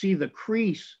you can see the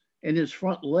crease in his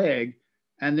front leg,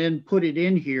 and then put it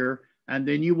in here. And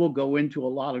then you will go into a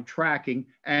lot of tracking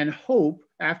and hope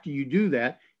after you do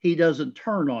that, he doesn't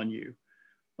turn on you.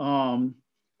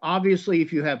 Obviously,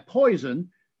 if you have poison,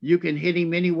 you can hit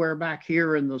him anywhere back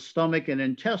here in the stomach and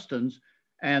intestines,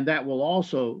 and that will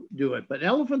also do it. But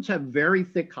elephants have very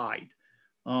thick hide,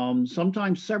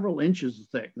 sometimes several inches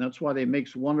thick. That's why they make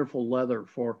wonderful leather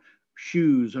for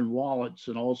shoes and wallets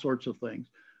and all sorts of things.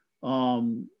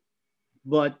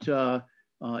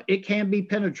 It can be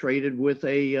penetrated with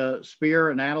a spear,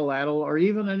 an atlatl, or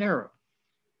even an arrow.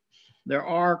 There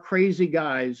are crazy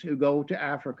guys who go to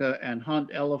Africa and hunt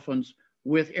elephants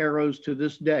with arrows to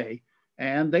this day,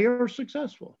 and they are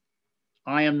successful.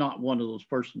 I am not one of those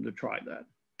persons to try that.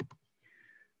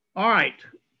 All right,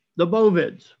 the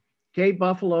bovids, Cape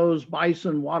buffaloes,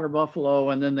 bison, water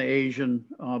buffalo, and then the Asian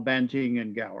banting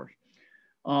and gowers.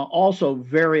 Also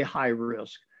very high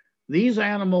risk. These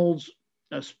animals,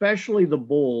 especially the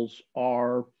bulls,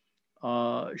 are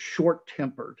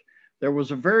short-tempered. There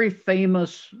was a very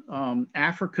famous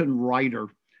African writer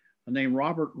named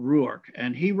Robert Ruark,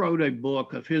 and he wrote a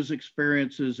book of his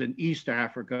experiences in East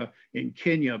Africa, in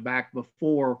Kenya, back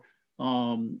before,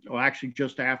 or actually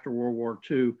just after World War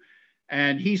II.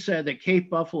 And he said that Cape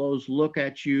buffaloes look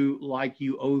at you like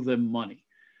you owe them money.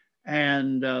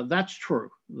 And that's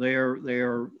true.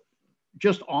 They're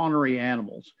just ornery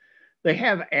animals. They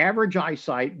have average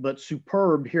eyesight, but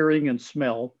superb hearing and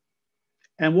smell.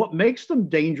 And what makes them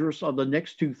dangerous are the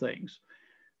next two things.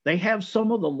 They have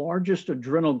some of the largest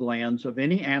adrenal glands of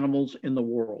any animals in the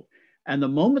world. And the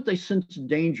moment they sense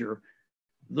danger,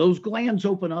 those glands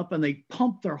open up and they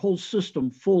pump their whole system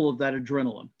full of that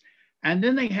adrenaline. And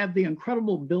then they have the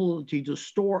incredible ability to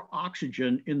store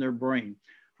oxygen in their brain.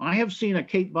 I have seen a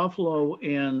Cape buffalo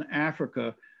in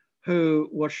Africa who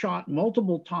was shot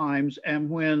multiple times, and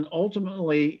when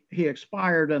ultimately he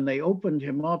expired and they opened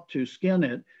him up to skin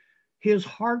it, his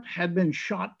heart had been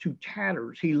shot to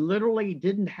tatters. He literally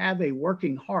didn't have a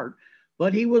working heart,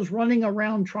 but he was running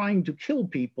around trying to kill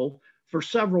people for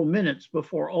several minutes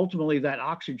before ultimately that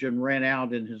oxygen ran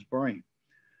out in his brain.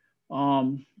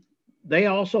 They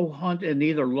also hunt in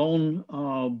either lone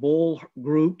bull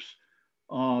groups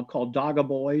called Daga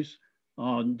boys.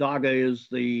 Daga is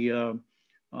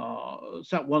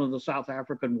one of the South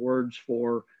African words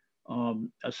for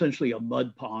essentially a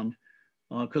mud pond,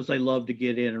 because they love to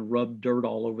get in and rub dirt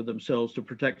all over themselves to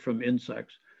protect from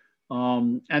insects.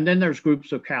 And then there's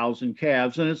groups of cows and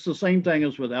calves, and it's the same thing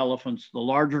as with elephants. The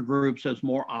larger groups has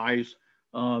more eyes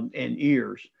and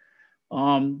ears.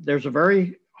 There's a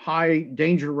very high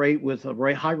danger rate with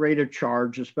a high rate of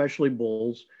charge, especially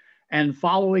bulls, and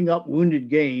following up wounded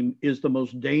game is the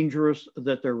most dangerous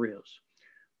that there is.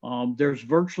 There's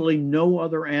virtually no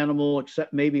other animal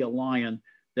except maybe a lion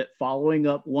that following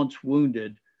up once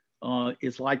wounded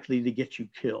is likely to get you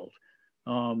killed.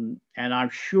 And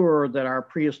I'm sure that our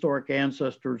prehistoric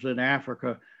ancestors in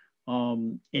Africa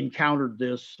encountered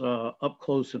this up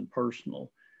close and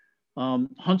personal.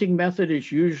 Hunting method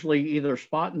is usually either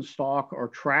spot and stalk or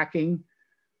tracking.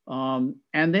 And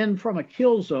then from a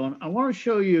kill zone, I want to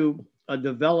show you a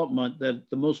development that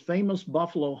the most famous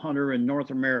buffalo hunter in North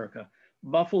America,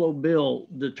 Buffalo Bill,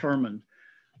 determined.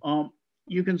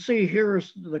 You can see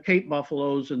here's the Cape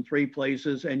buffaloes in 3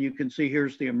 places, and you can see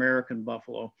here's the American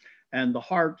buffalo, and the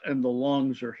heart and the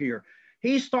lungs are here.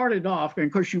 He started off, and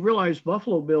of course you realize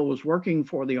Buffalo Bill was working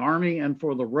for the Army and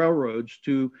for the railroads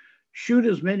to shoot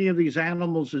as many of these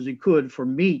animals as he could for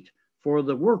meat for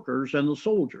the workers and the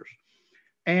soldiers.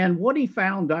 And what he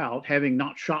found out, having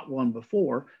not shot one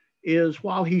before, is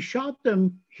while he shot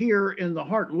them here in the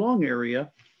heart-lung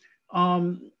area,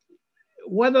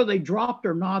 whether they dropped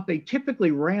or not, they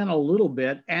typically ran a little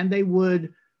bit and they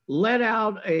would let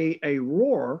out a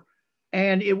roar,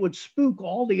 and it would spook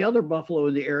all the other buffalo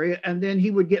in the area. And then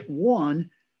he would get one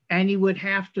and he would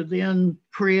have to then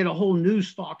create a whole new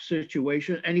stock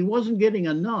situation. And he wasn't getting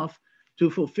enough to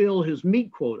fulfill his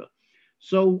meat quota.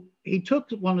 So he took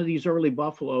one of these early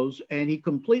buffaloes and he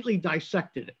completely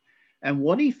dissected it. And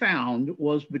what he found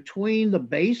was between the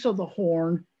base of the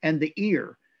horn and the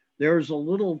ear, there's a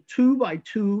little 2 by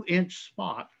 2 inch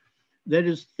spot that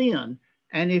is thin.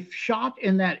 And if shot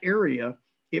in that area,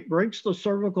 it breaks the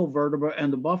cervical vertebra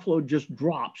and the buffalo just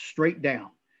drops straight down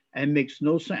and makes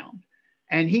no sound.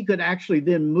 And he could actually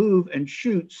then move and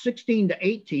shoot 16 to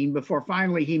 18 before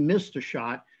finally he missed a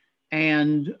shot,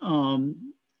 and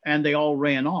they all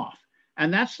ran off.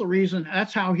 And that's the reason,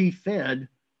 that's how he fed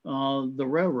the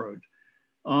railroad.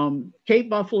 Cape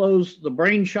buffaloes, the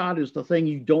brain shot is the thing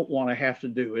you don't want to have to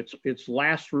do. It's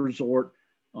last resort.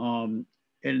 And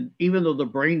even though the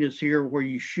brain is here, where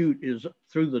you shoot is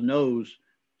through the nose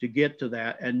to get to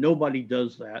that, and nobody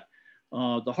does that.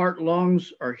 The heart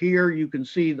lungs are here. You can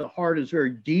see the heart is very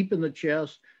deep in the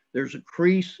chest. There's a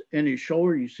crease in his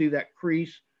shoulder. You see that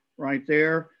crease right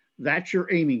there. That's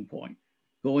your aiming point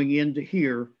going into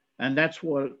here. And that's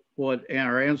what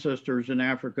our ancestors in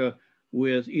Africa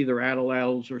with either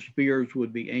atlatls or spears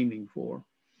would be aiming for.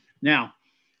 Now,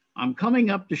 I'm coming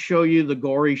up to show you the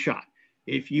gory shot.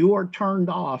 If you are turned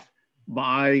off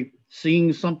by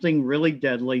seeing something really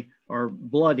deadly or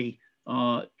bloody,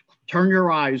 turn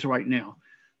your eyes right now.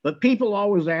 But people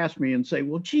always ask me and say,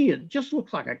 well, gee, it just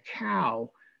looks like a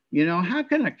cow. You know, how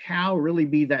can a cow really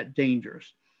be that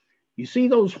dangerous? You see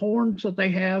those horns that they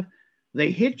have?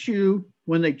 They hit you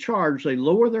when they charge, they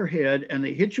lower their head and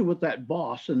they hit you with that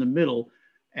boss in the middle.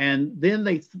 And then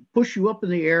they push you up in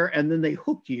the air and then they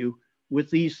hook you with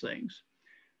these things.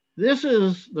 This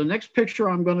is the next picture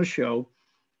I'm going to show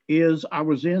is I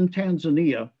was in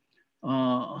Tanzania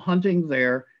hunting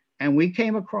there, and we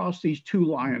came across these 2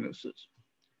 lionesses.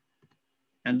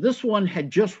 And this one had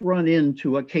just run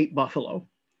into a Cape buffalo.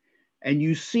 And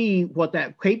you see what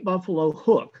that Cape buffalo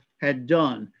hook had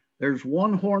done. There's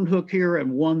one horn hook here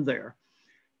and one there.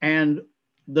 And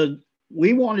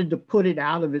we wanted to put it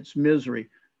out of its misery,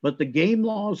 but the game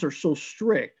laws are so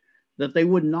strict that they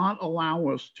would not allow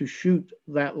us to shoot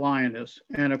that lioness.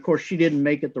 And of course, she didn't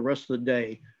make it the rest of the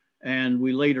day. And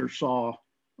we later saw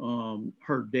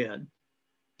her dead.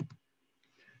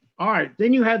 All right,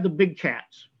 then you had the big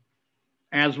cats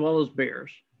as well as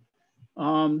bears.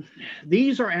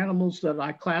 These are animals that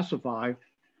I classify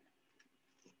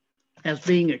as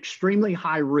being extremely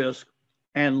high risk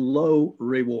and low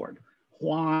reward.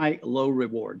 Why low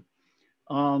reward?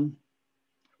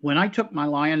 When I took my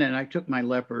lion and I took my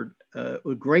leopard,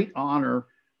 with great honor,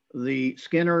 the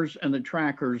skinners and the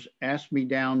trackers asked me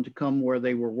down to come where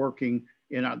they were working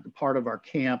in the part of our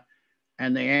camp,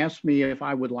 and they asked me if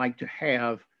I would like to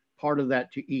have part of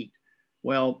that to eat.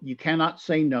 Well, you cannot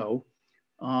say no,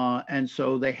 and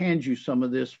so they hand you some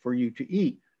of this for you to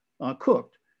eat,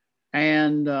 cooked.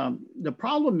 And the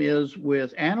problem is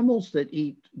with animals that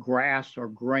eat grass or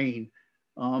grain,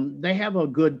 they have a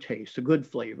good taste, a good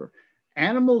flavor.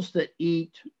 Animals that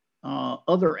eat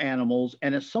other animals,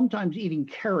 and it's sometimes eating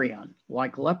carrion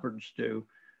like leopards do,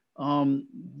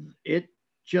 it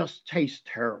just tastes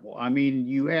terrible. I mean,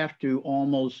 you have to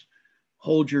almost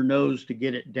hold your nose to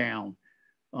get it down.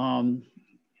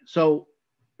 So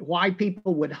why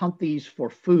people would hunt these for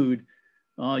food,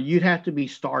 you'd have to be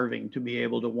starving to be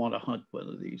able to want to hunt one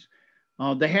of these.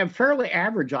 They have fairly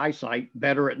average eyesight,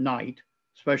 better at night,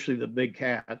 especially the big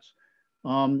cats,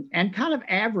 and kind of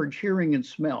average hearing and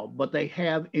smell, but they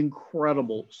have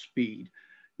incredible speed.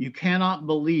 You cannot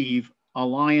believe a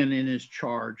lion in his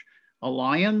charge. A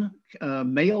lion,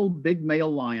 big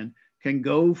male lion, can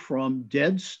go from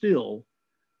dead still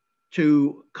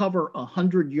to cover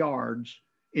 100 yards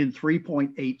in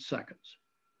 3.8 seconds.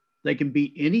 They can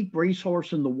beat any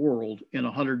racehorse in the world in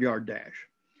a 100-yard dash.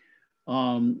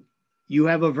 You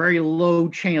have a very low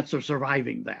chance of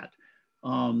surviving that.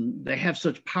 They have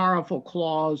such powerful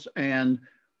claws, and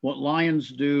what lions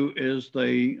do is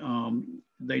they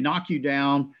knock you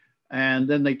down, and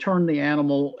then they turn the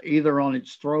animal either on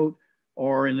its throat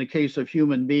or, in the case of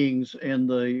human beings, in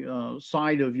the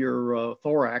side of your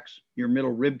thorax, your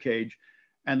middle rib cage,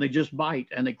 and they just bite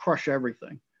and they crush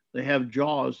everything. They have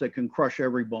jaws that can crush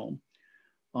every bone.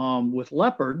 With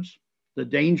leopards, the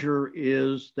danger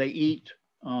is they eat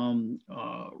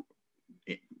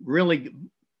really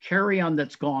carrion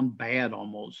that's gone bad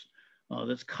almost,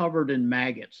 that's covered in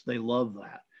maggots. They love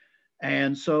that.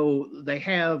 And so they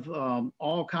have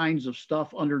all kinds of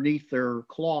stuff underneath their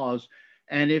claws.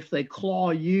 And if they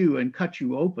claw you and cut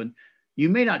you open, you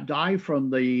may not die from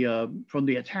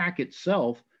the attack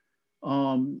itself,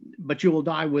 but you will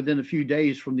die within a few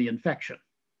days from the infection,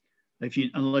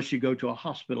 unless you go to a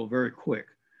hospital very quick.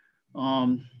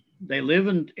 They live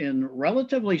in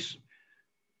relatively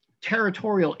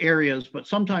territorial areas, but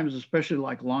sometimes, especially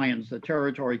like lions, the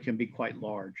territory can be quite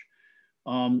large.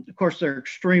 Of course, they're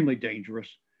extremely dangerous.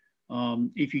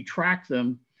 If you track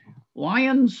them,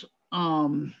 lions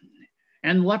and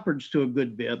leopards to a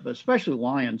good bit, but especially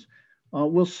lions,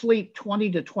 will sleep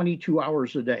 20 to 22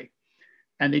 hours a day.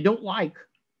 And they don't like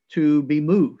to be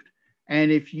moved.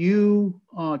 And if you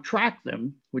track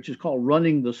them, which is called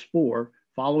running the spoor,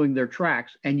 following their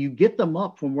tracks, and you get them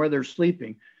up from where they're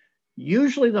sleeping,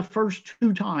 usually the first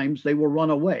 2 times they will run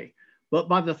away. But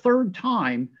by the 3rd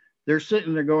time, they're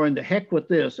sitting there going, to heck with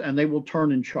this, and they will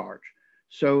turn and charge.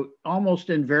 So almost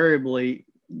invariably,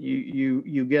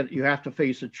 you have to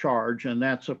face a charge, and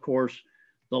that's, of course,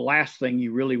 the last thing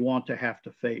you really want to have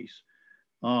to face.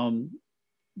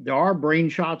 There are brain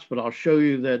shots, but I'll show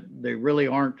you that they really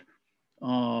aren't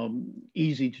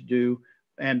easy to do.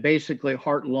 And basically,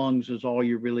 heart, lungs is all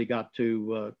you really got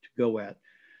to go at.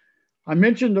 I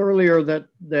mentioned earlier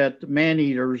that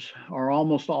man-eaters are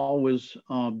almost always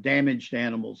damaged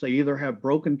animals. They either have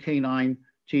broken canine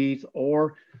teeth,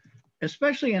 or,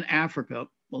 especially in Africa,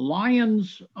 the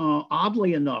lions,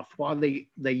 oddly enough, while they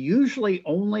usually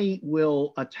only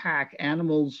will attack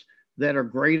animals that are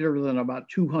greater than about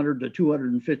 200 to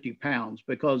 250 pounds,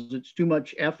 because it's too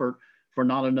much effort for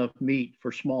not enough meat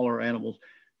for smaller animals.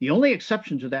 The only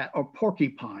exception to that are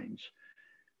porcupines.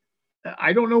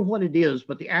 I don't know what it is,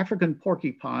 but the African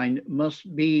porcupine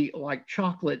must be like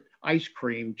chocolate ice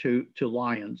cream to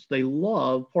lions. They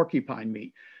love porcupine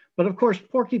meat. But of course,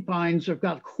 porcupines have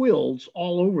got quills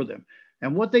all over them.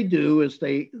 And what they do is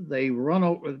they run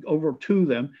over to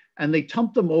them and they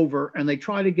tump them over, and they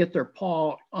try to get their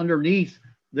paw underneath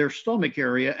their stomach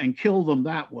area and kill them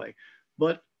that way.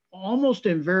 But almost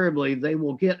invariably, they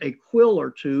will get a quill or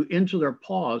two into their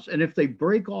paws. And if they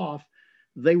break off,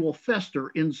 they will fester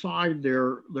inside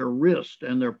their wrist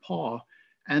and their paw,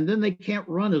 and then they can't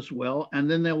run as well, and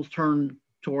then they'll turn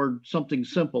toward something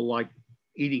simple like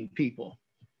eating people.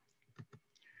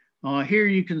 Here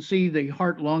you can see the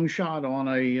heart-lung shot on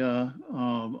a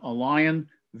lion,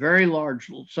 very large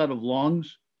set of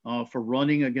lungs for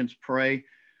running against prey.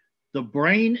 The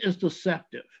brain is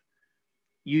deceptive.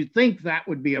 You'd think that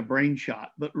would be a brain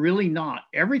shot, but really not.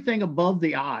 Everything above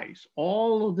the eyes,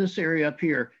 all of this area up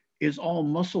here, is all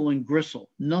muscle and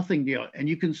gristle, nothing the other. And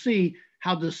you can see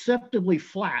how deceptively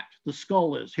flat the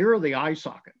skull is. Here are the eye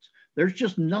sockets. There's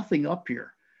just nothing up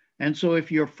here. And so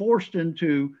if you're forced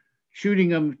into shooting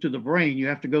them to the brain, you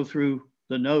have to go through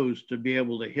the nose to be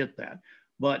able to hit that.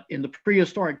 But in the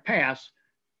prehistoric past,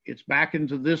 it's back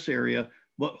into this area.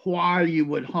 But while you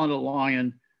would hunt a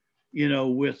lion,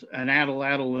 with an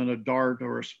atlatl and a dart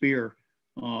or a spear,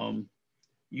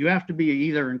 you have to be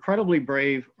either incredibly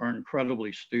brave or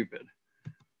incredibly stupid.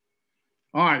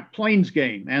 All right, plains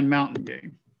game and mountain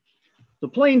game. The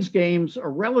plains games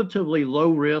are relatively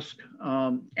low risk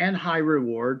and high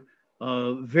reward,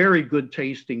 very good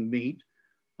tasting meat.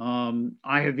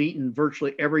 I have eaten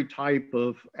virtually every type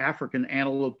of African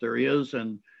antelope there is,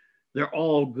 and they're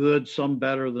all good, some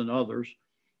better than others.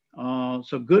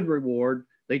 So good reward.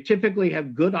 They typically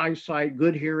have good eyesight,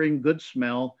 good hearing, good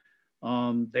smell.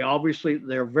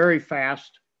 They're very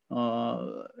fast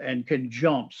and can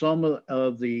jump. Some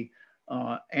of the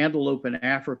antelope in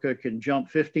Africa can jump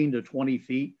 15 to 20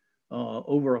 feet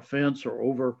over a fence or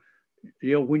over,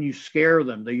 when you scare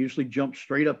them, they usually jump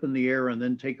straight up in the air and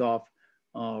then take off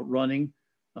running.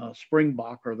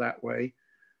 Springbok are that way.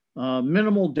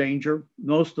 Minimal danger.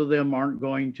 Most of them aren't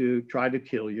going to try to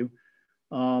kill you.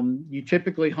 You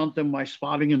typically hunt them by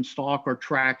spotting and stalk or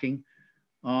tracking.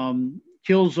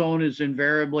 Kill zone is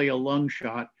invariably a lung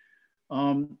shot.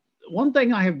 One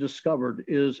thing I have discovered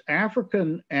is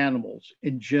African animals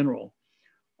in general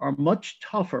are much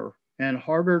tougher and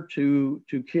harder to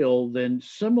kill than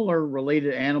similar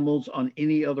related animals on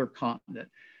any other continent.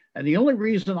 And the only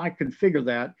reason I can figure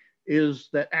that is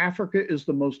that Africa is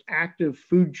the most active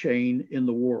food chain in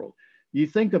the world. You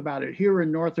think about it, here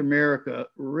in North America,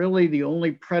 really the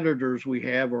only predators we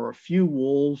have are a few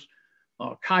wolves.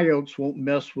 Coyotes won't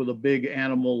mess with a big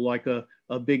animal like a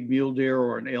big mule deer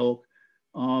or an elk.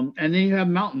 And then you have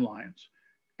mountain lions.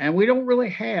 And we don't really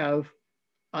have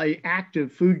an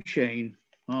active food chain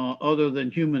other than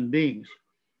human beings.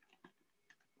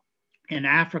 In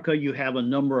Africa, you have a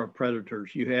number of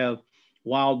predators. You have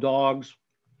wild dogs,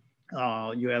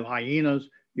 You have hyenas,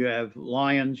 you have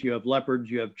lions, you have leopards,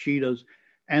 you have cheetahs.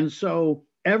 And so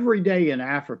every day in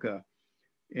Africa,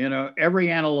 you know,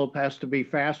 every antelope has to be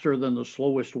faster than the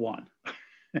slowest one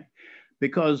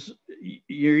because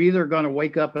you're either going to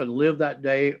wake up and live that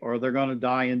day or they're going to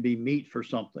die and be meat for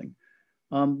something.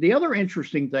 The other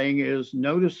interesting thing is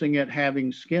noticing it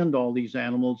having skinned all these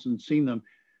animals and seen them.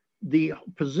 The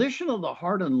position of the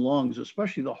heart and lungs,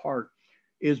 especially the heart,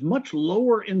 is much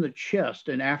lower in the chest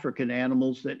in African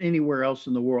animals than anywhere else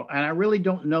in the world. And I really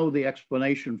don't know the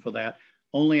explanation for that,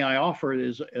 only I offer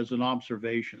it as an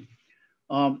observation.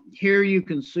 Here you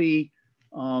can see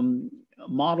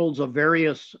models of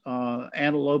various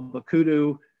antelope, a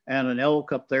kudu and an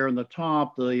elk up there in the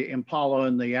top, the impala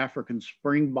and the African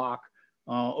springbok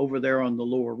over there on the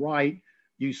lower right.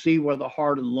 You see where the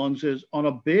heart and lungs is. On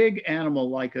a big animal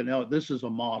like an elk, this is a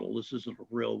model, this isn't a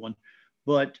real one,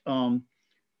 but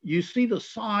you see the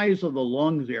size of the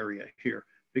lungs area here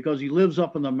because he lives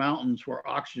up in the mountains where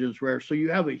oxygen is rare. So you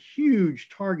have a huge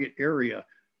target area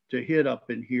to hit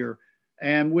up in here.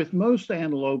 And with most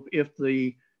antelope, if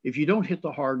you don't hit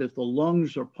the heart, if the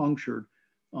lungs are punctured,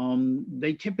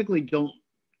 they typically don't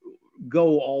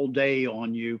go all day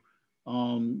on you.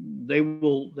 They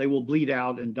will bleed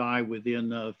out and die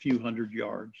within a few hundred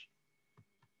yards.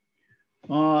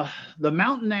 The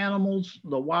mountain animals,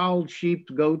 the wild sheep,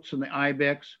 the goats, and the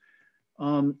ibex,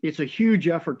 it's a huge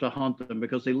effort to hunt them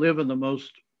because they live in the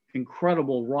most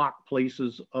incredible rock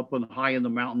places up and high in the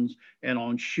mountains and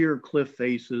on sheer cliff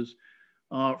faces.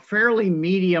 Fairly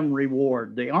medium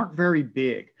reward. They aren't very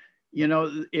big. You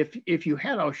know, if you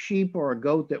had a sheep or a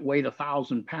goat that weighed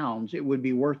 1,000 pounds, it would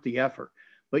be worth the effort.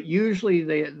 But usually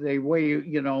they weigh,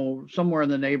 you know, somewhere in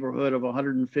the neighborhood of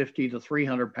 150 to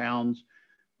 300 pounds.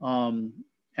 And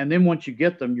then once you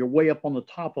get them, you're way up on the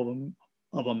top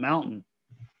of a mountain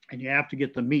and you have to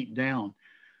get the meat down.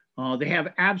 They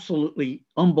have absolutely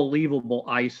unbelievable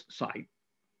eyesight.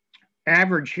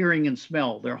 Average hearing and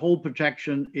smell. Their whole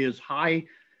protection is high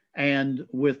and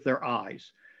with their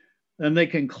eyes. And they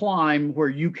can climb where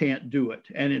you can't do it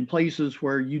and in places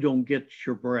where you don't get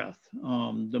your breath.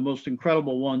 The most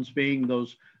incredible ones being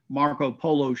those Marco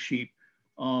Polo sheep.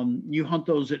 You hunt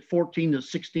those at 14 to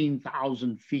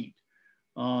 16,000 feet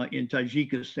in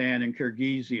Tajikistan and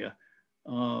Kyrgyzia,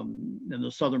 in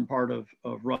the southern part of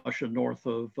Russia, north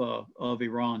of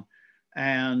Iran.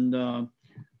 And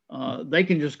they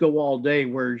can just go all day,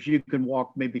 whereas you can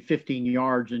walk maybe 15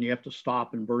 yards and you have to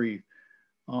stop and breathe.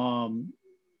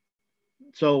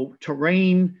 So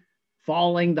terrain,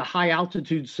 falling, the high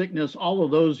altitude sickness, all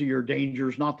of those are your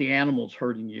dangers, not the animals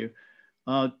hurting you.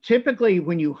 Typically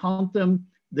when you hunt them,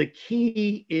 the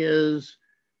key is,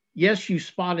 yes, you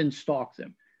spot and stalk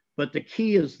them, but the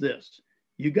key is this: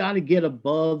 you got to get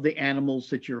above the animals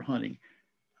that you're hunting.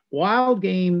 Wild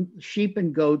game, sheep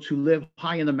and goats who live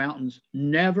high in the mountains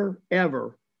never,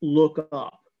 ever look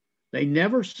up. They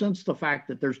never sense the fact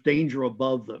that there's danger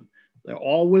above them. They're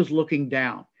always looking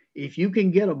down. If you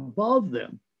can get above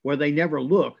them where they never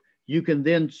look, you can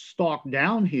then stalk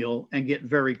downhill and get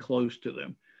very close to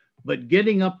them. But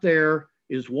getting up there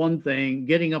is one thing.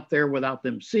 Getting up there without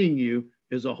them seeing you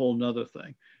is a whole nother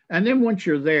thing. And then once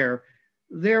you're there,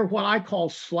 they're what I call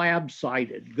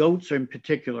slab-sided. Goats in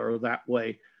particular are that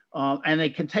way. And they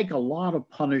can take a lot of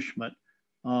punishment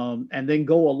and then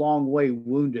go a long way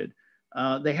wounded.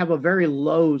 They have a very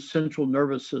low central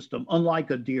nervous system,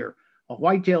 unlike a deer. A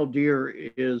white-tailed deer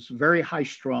is very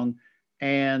high-strung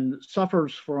and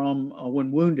suffers from,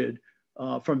 when wounded,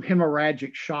 from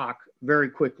hemorrhagic shock very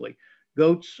quickly.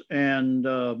 Goats and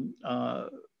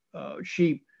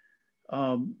sheep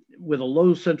with a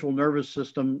low central nervous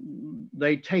system,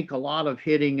 they take a lot of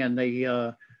hitting and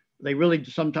they really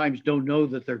sometimes don't know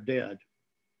that they're dead.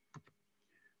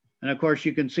 And of course,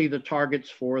 you can see the targets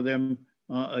for them.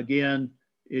 Again,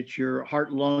 it's your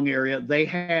heart lung area. They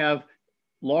have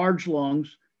large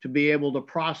lungs to be able to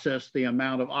process the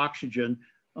amount of oxygen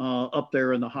up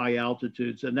there in the high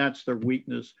altitudes. And that's their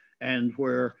weakness and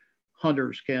where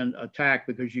hunters can attack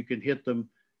because you can hit them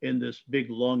in this big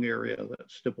lung area, that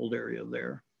stippled area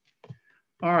there.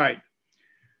 All right.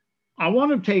 I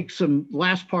want to take some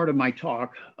last part of my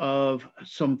talk of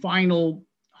some final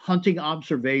hunting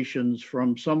observations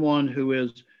from someone who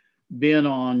has been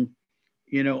on,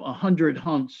 100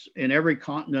 hunts in every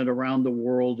continent around the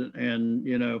world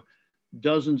and,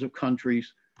 dozens of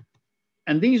countries.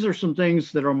 And these are some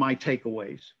things that are my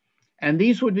takeaways. And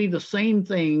these would be the same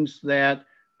things that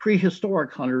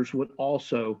prehistoric hunters would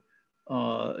also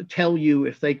tell you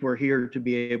if they were here to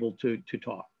be able to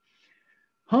talk.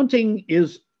 Hunting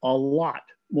is a lot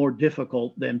more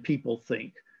difficult than people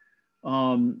think.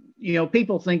 You know,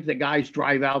 people think that guys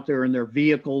drive out there in their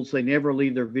vehicles. They never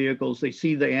leave their vehicles. They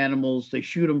see the animals, they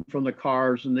shoot them from the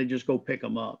cars, and they just go pick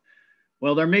them up.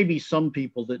 Well, there may be some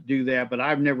people that do that, but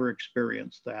I've never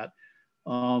experienced that.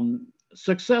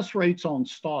 Success rates on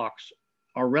stalks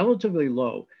are relatively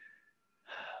low.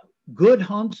 Good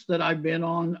hunts that I've been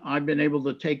on, I've been able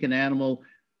to take an animal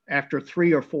after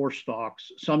 3 or 4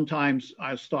 stalks. Sometimes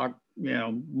I stalk, you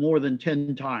know, more than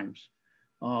 10 times.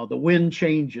 The wind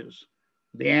changes,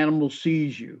 the animal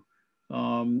sees you,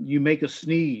 you make a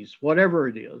sneeze, whatever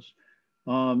it is.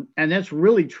 And that's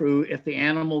really true if the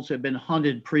animals have been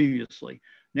hunted previously.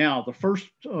 Now, the first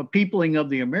peopling of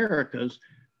the Americas,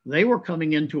 they were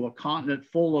coming into a continent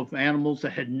full of animals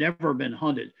that had never been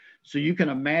hunted. So you can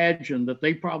imagine that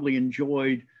they probably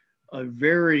enjoyed a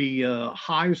very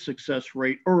high success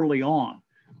rate early on,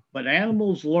 but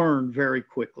animals learn very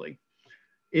quickly.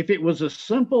 If it was as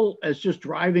simple as just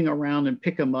driving around and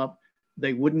pick them up,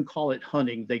 they wouldn't call it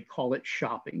hunting, they'd call it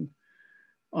shopping.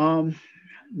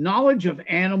 Knowledge of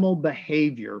animal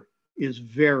behavior is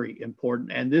very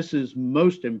important, and this is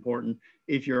most important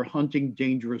if you're hunting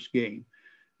dangerous game.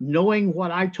 Knowing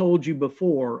what I told you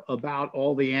before about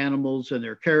all the animals and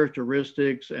their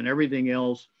characteristics and everything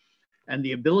else, and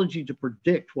the ability to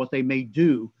predict what they may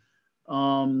do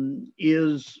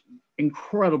is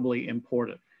incredibly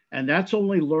important. And that's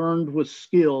only learned with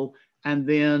skill and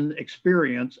then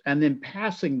experience, and then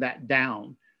passing that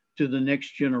down to the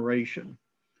next generation.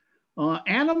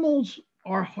 Animals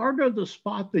are harder to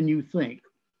spot than you think.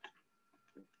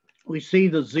 We see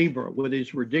the zebra with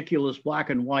his ridiculous black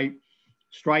and white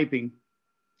striping,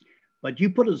 but you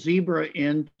put a zebra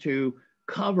into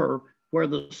cover where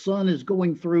the sun is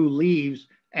going through leaves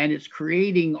and it's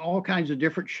creating all kinds of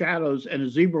different shadows, and a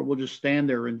zebra will just stand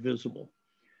there invisible.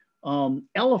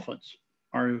 Elephants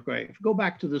are great. If you go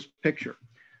back to this picture,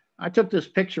 I took this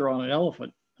picture on an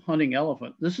elephant, hunting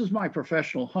elephant. This is my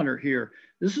professional hunter here.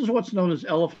 This is what's known as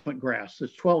elephant grass.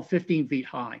 It's 12, 15 feet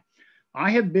high.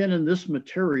 I have been in this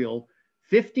material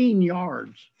 15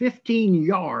 yards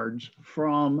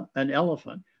from an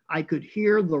elephant. I could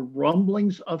hear the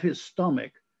rumblings of his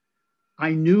stomach.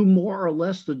 I knew more or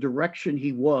less the direction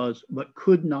he was, but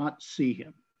could not see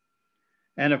him.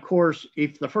 And of course,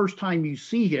 if the first time you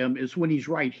see him is when he's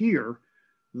right here,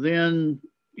 then,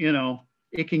 you know,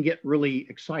 it can get really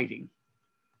exciting.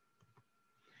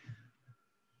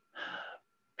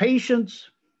 Patience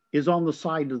is on the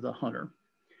side of the hunter.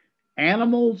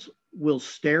 Animals will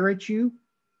stare at you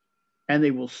and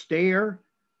they will stare,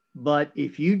 but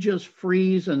if you just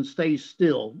freeze and stay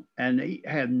still and they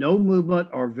have no movement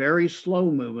or very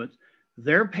slow movement,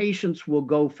 their patience will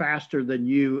go faster than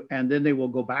you, and then they will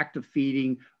go back to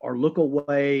feeding or look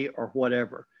away or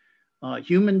whatever.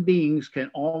 Human beings can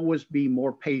always be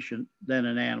more patient than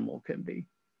an animal can be.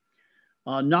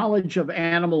 Knowledge of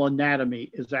animal anatomy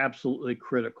is absolutely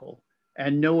critical,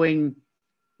 and knowing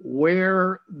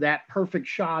where that perfect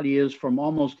shot is from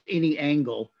almost any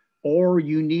angle, or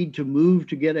you need to move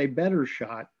to get a better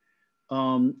shot,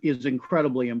 is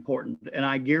incredibly important. And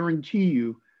I guarantee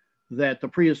you that the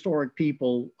prehistoric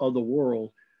people of the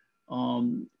world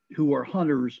who were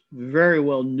hunters very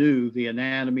well knew the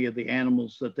anatomy of the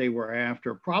animals that they were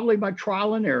after, probably by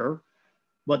trial and error,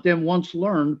 but then once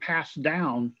learned, passed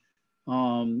down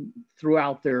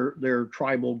throughout their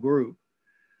tribal group.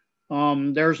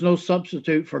 There's no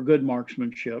substitute for good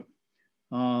marksmanship.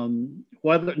 No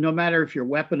matter if your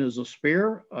weapon is a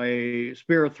spear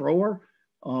thrower,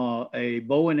 a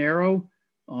bow and arrow,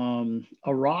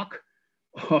 a rock,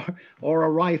 or a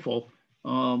rifle,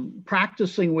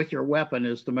 practicing with your weapon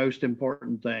is the most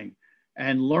important thing.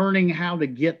 And learning how to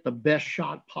get the best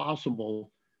shot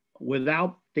possible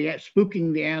without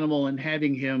spooking the animal and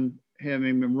having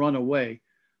him run away.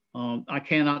 I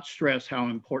cannot stress how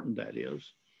important that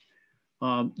is.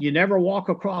 You never walk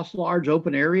across large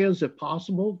open areas if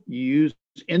possible. You use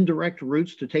indirect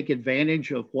routes to take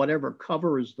advantage of whatever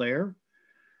cover is there.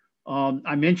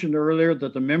 I mentioned earlier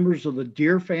that the members of the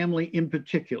deer family in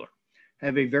particular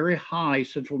have a very high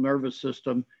central nervous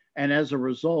system, and as a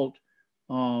result,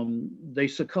 they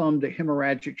succumb to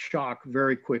hemorrhagic shock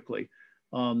very quickly.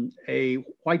 A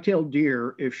white-tailed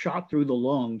deer, if shot through the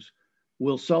lungs,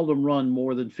 will seldom run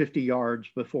more than 50 yards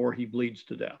before he bleeds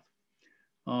to death.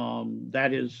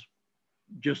 That is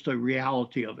just a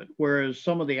reality of it. Whereas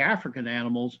some of the African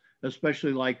animals,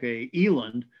 especially like a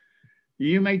eland,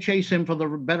 you may chase him for the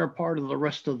better part of the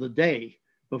rest of the day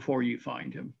before you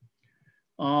find him.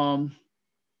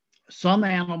 Some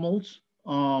animals,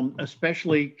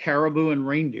 especially caribou and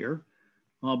reindeer,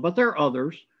 but there are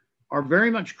others, are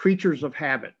very much creatures of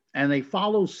habit. and they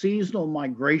follow seasonal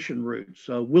migration routes.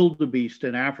 Wildebeest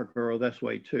in Africa are this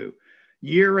way too,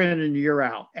 year in and year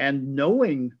out. And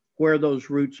knowing where those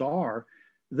routes are,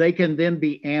 they can then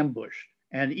be ambushed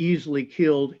and easily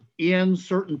killed in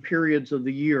certain periods of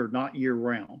the year, not year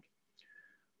round.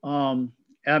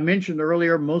 I mentioned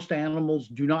earlier, most animals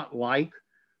do not like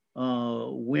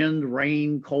wind,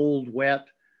 rain, cold, wet,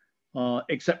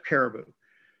 except caribou.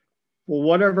 For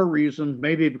whatever reason,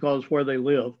 maybe because where they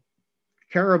live,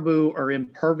 caribou are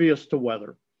impervious to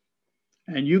weather.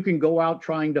 And you can go out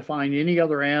trying to find any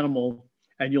other animal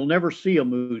and you'll never see a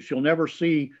moose. You'll never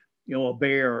see, a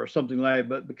bear or something like that,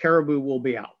 but the caribou will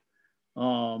be out.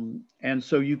 And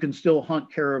so you can still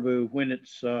hunt caribou when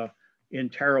it's in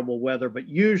terrible weather, but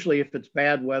usually if it's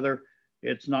bad weather,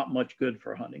 it's not much good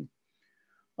for hunting.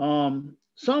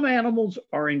 Some animals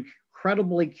are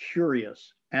incredibly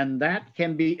curious, and that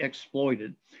can be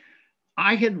exploited.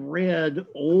 I had read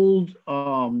old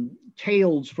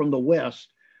tales from the West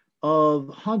of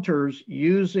hunters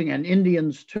using, and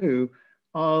Indians too,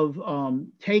 of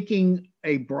taking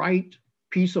a bright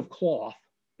piece of cloth,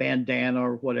 bandana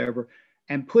or whatever,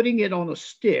 and putting it on a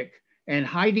stick and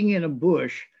hiding in a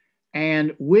bush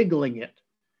and wiggling it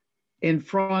in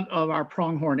front of our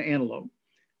pronghorn antelope,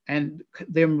 and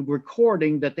them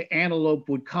recording that the antelope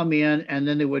would come in and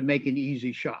then they would make an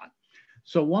easy shot.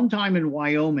 So one time in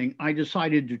Wyoming, I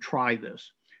decided to try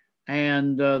this.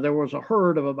 And there was a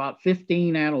herd of about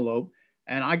 15 antelope,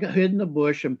 and I got hid in the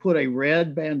bush and put a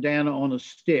red bandana on a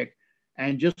stick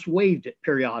and just waved it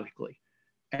periodically.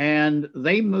 And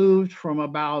they moved from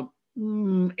about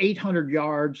 800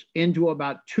 yards into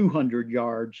about 200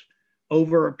 yards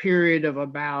over a period of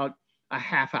about a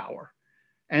half hour.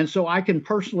 And so I can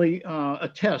personally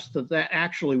attest that that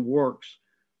actually works.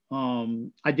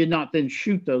 I did not then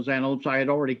shoot those antelopes. I had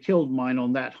already killed mine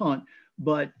on that hunt,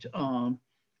 but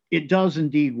it does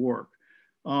indeed work.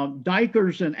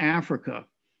 Duikers in Africa,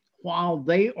 while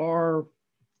they are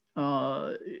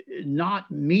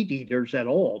not meat eaters at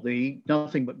all, they eat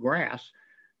nothing but grass.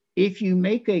 If you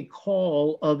make a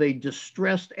call of a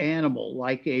distressed animal,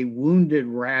 like a wounded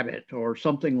rabbit or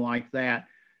something like that,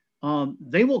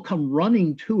 they will come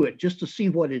running to it just to see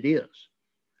what it is.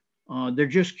 They're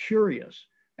just curious.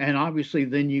 And obviously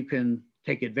then you can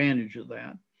take advantage of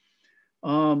that.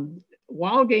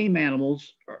 Wild game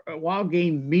animals, wild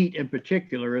game meat in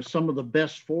particular, is some of the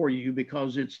best for you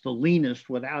because it's the leanest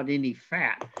without any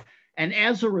fat. And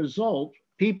as a result,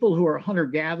 people who are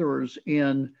hunter-gatherers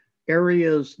in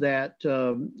areas that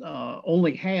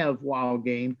only have wild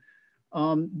game,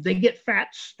 they get fat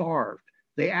starved.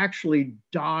 They actually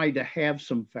die to have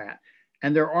some fat.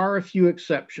 And there are a few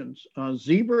exceptions.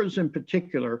 Zebras in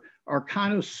particular are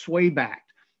kind of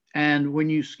sway-backed. And when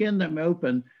you skin them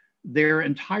open, their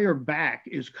entire back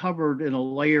is covered in a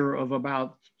layer of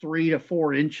about 3 to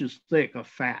 4 inches thick of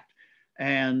fat.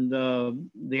 And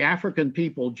the African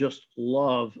people just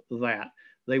love that.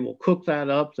 They will cook that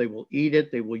up, they will eat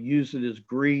it, they will use it as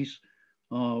grease,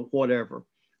 whatever.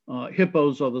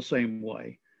 Hippos are the same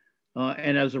way.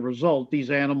 And as a result,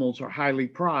 these animals are highly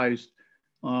prized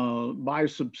by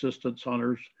subsistence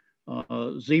hunters.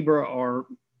 Zebra are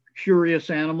curious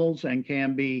animals and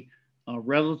can be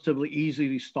relatively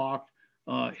easily stalked.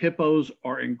 Hippos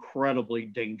are incredibly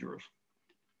dangerous.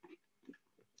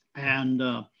 And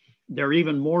they're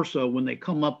even more so when they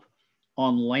come up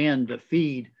on land to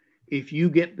feed. If you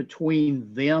get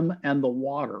between them and the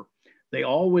water, they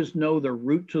always know their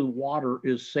route to the water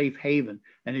is safe haven.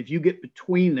 And if you get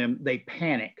between them, they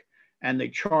panic and they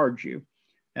charge you.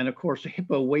 And of course, a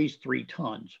hippo weighs 3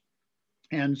 tons.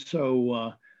 And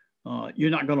so you're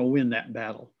not going to win that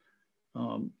battle.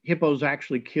 Hippos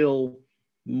actually kill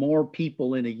more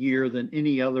people in a year than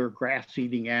any other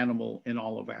grass-eating animal in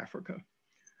all of Africa.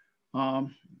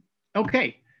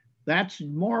 Okay, that's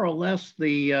more or less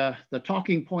the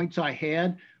talking points I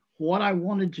had. What I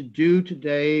wanted to do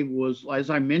today was, as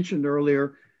I mentioned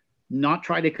earlier, not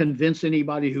try to convince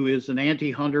anybody who is an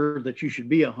anti-hunter that you should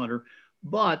be a hunter,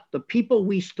 but the people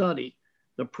we study,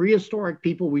 the prehistoric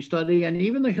people we study, and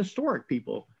even the historic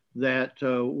people that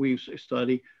we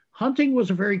study, hunting was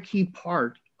a very key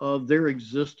part of their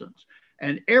existence.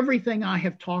 And everything I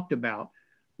have talked about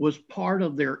was part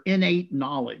of their innate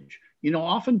knowledge. You know,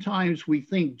 oftentimes we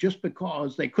think just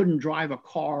because they couldn't drive a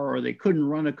car or they couldn't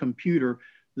run a computer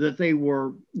that they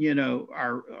were, you know,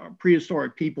 our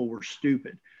prehistoric people were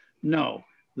stupid. No,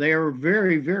 they are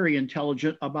very, very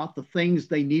intelligent about the things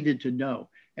they needed to know.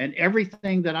 And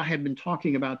everything that I have been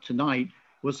talking about tonight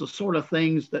was the sort of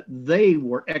things that they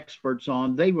were experts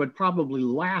on. They would probably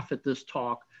laugh at this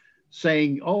talk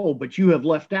saying, oh, but you have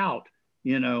left out,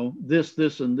 you know, this,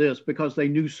 and this, because they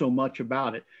knew so much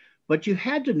about it. But you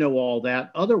had to know all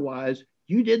that. Otherwise,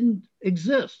 you didn't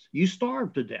exist. You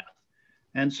starved to death.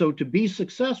 And so to be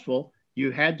successful,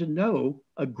 you had to know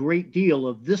a great deal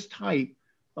of this type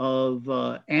of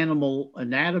animal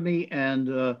anatomy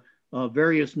and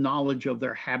various knowledge of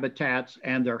their habitats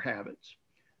and their habits.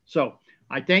 So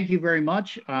I thank you very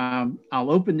much. I'll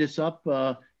open this up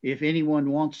if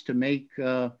anyone wants to make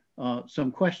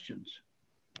some questions.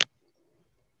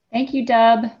 Thank you,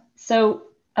 Dub. So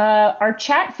our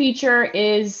chat feature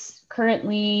is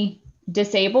currently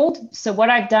disabled. So what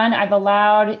I've done, I've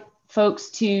allowed folks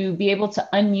to be able to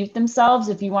unmute themselves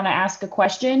if you want to ask a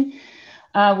question.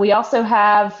 We also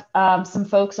have some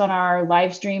folks on our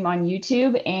live stream on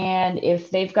YouTube, and if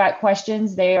they've got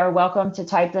questions, they are welcome to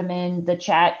type them in the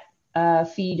chat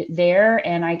feed there,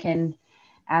 and I can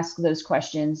ask those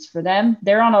questions for them.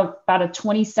 They're on about a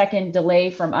 20-second delay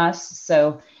from us,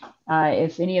 so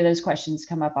if any of those questions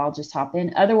come up, I'll just hop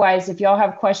in. Otherwise, if y'all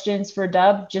have questions for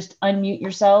Dub, just unmute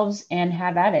yourselves and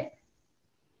have at it.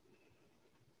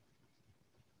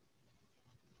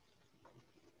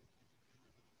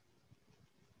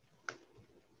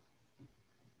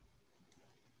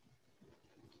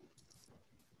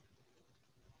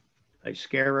 I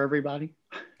scare everybody.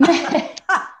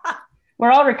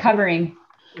 We're all recovering.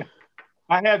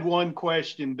 I had one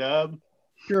question, Dub.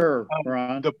 Sure,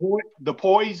 Ron. The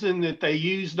poison that they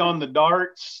used on the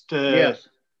darts to Yes.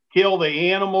 kill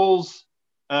the animals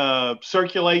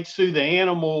circulates through the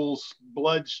animals'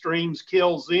 bloodstreams,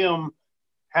 kills them.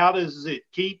 How does it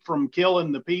keep from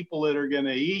killing the people that are going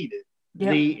to eat it?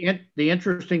 Yeah. The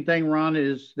interesting thing, Ron,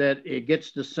 is that it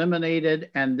gets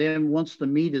disseminated, and then once the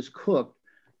meat is cooked,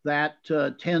 that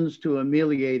tends to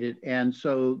ameliorate it, and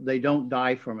so they don't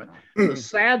die from it. The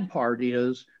sad part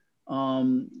is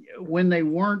when they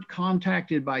weren't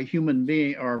contacted by human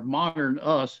being or modern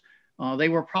us, they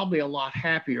were probably a lot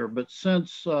happier. But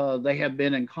since they have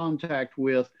been in contact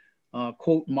with,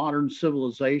 quote, modern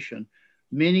civilization,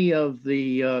 many of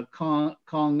the Kong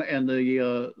and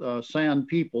the San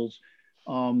peoples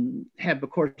have, of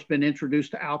course, been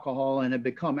introduced to alcohol and have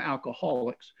become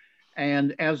alcoholics.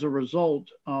 And as a result,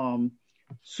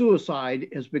 suicide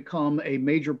has become a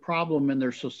major problem in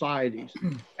their societies.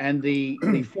 And the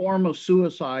form of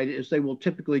suicide is they will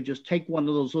typically just take one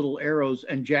of those little arrows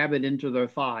and jab it into their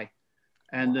thigh.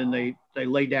 And then they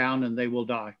lay down and they will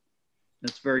die.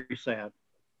 It's very sad.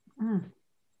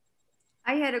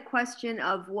 I had a question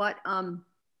of what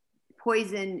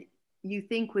poison you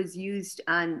think was used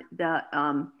on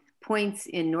the points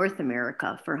in North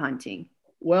America for hunting.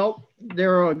 Well,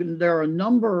 there are a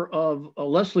number of,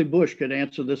 Leslie Bush could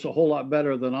answer this a whole lot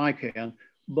better than I can,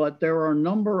 but there are a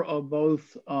number of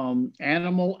both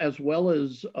animal as well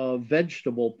as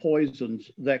vegetable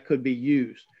poisons that could be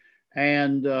used.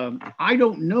 And I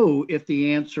don't know if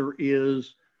the answer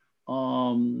is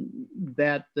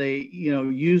that they,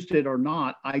 used it or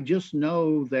not. I just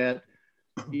know that,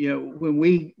 when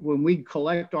we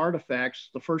collect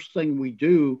artifacts, the first thing we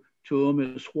do to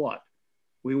them is what?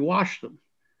 We wash them.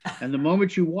 And the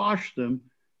moment you wash them,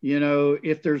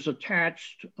 if there's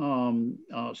attached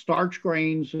starch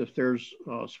grains, if there's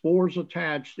spores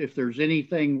attached, if there's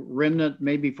anything remnant,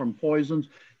 maybe from poisons,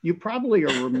 you probably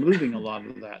are removing a lot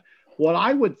of that. What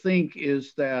I would think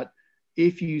is that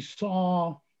if you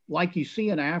saw, like you see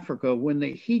in Africa, when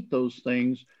they heat those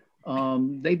things,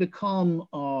 they become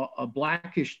a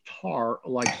blackish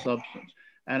tar-like substance.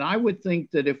 And I would think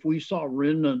that if we saw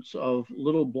remnants of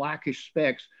little blackish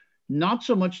specks, not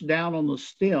so much down on the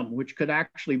stem, which could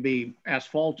actually be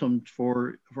asphaltum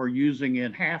for using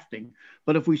in hafting,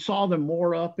 but if we saw them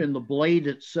more up in the blade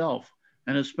itself,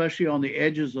 and especially on the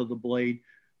edges of the blade,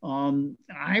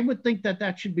 I would think that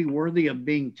that should be worthy of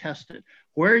being tested.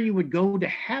 Where you would go to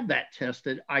have that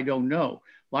tested, I don't know.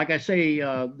 Like I say,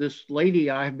 this lady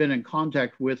I've been in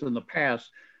contact with in the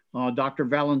past, Dr.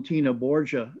 Valentina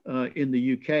Borgia in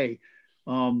the UK,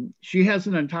 she has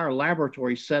an entire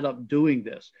laboratory set up doing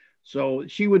this. So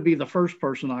she would be the first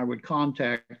person I would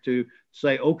contact to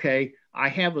say, okay, I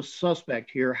have a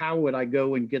suspect here. How would I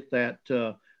go and get that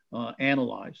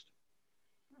analyzed?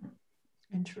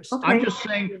 Interesting. Okay.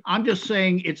 I'm just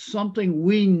saying it's something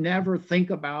we never think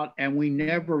about and we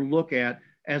never look at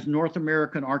as North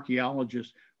American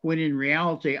archaeologists, when in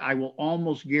reality, I will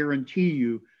almost guarantee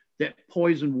you that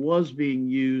poison was being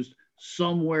used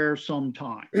somewhere,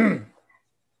 sometime.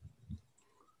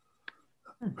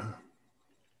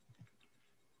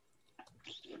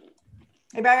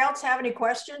 Anybody else have any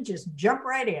questions? Just jump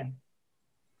right in.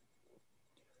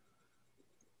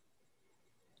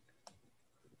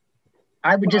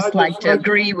 I would just like to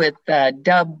agree with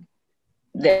Dub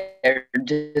there,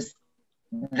 just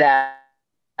that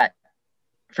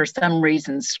for some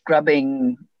reason,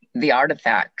 scrubbing the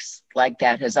artifacts like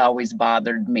that has always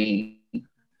bothered me.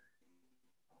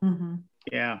 Mm-hmm.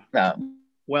 Yeah. So,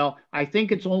 well, I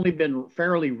think it's only been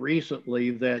fairly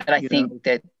recently that I think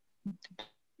that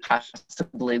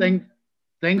possibly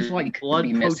things like blood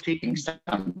protein,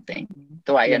 something.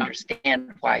 Though I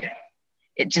understand why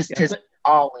it just has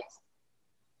always.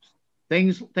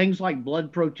 Things like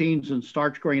blood proteins and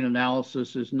starch grain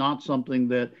analysis is not something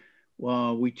that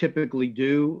we typically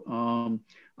do.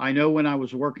 I know when I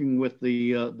was working with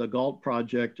the GALT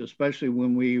project, especially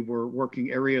when we were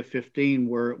working Area 15,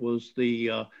 where it was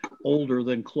the older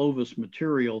than Clovis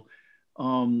material.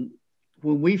 When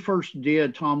we first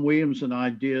did, Tom Williams and I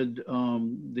did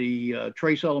the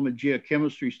trace element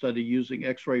geochemistry study using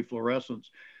X-ray fluorescence.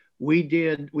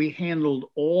 We handled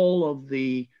all of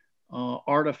the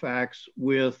artifacts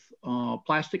with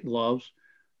plastic gloves,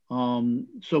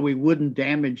 so we wouldn't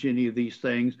damage any of these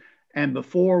things. And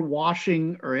before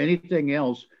washing or anything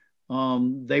else,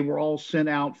 they were all sent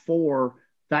out for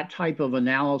that type of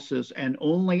analysis. And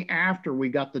only after we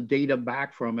got the data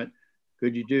back from it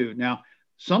could you do. Now,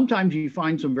 sometimes you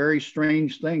find some very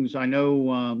strange things. I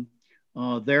know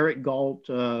there at GALT,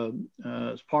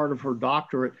 as part of her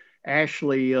doctorate,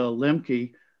 Ashley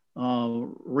Lemke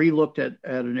re-looked at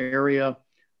an area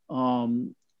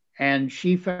and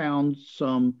she found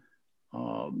some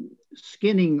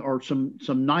skinning or some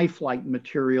knife-like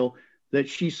material that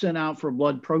she sent out for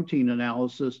blood protein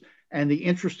analysis. And the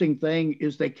interesting thing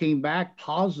is they came back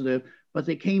positive, but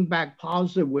they came back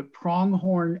positive with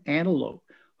pronghorn antelope.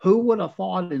 Who would have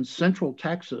thought in Central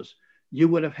Texas you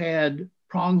would have had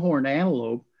pronghorn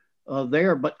antelope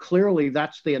there? But clearly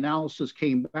that's the analysis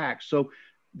came back. So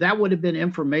that would have been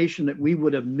information that we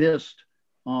would have missed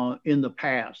in the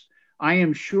past. I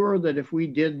am sure that if we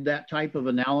did that type of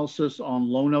analysis on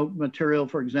lone oak material,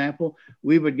 for example,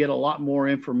 we would get a lot more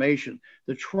information.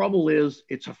 The trouble is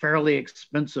it's a fairly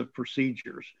expensive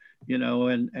procedures,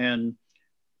 and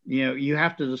you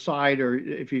have to decide or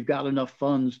if you've got enough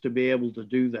funds to be able to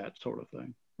do that sort of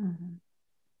thing. Mm-hmm.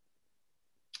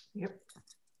 Yep.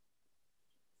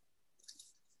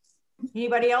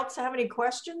 Anybody else have any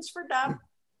questions for Dub?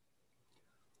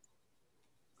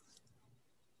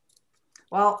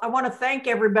 Well, I want to thank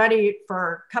everybody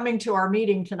for coming to our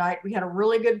meeting tonight. We had a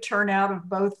really good turnout of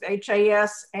both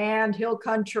HAS and Hill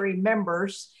Country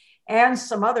members and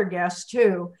some other guests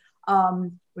too.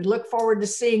 We look forward to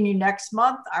seeing you next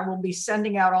month. I will be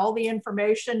sending out all the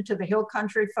information to the Hill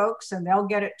Country folks and they'll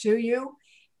get it to you.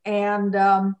 And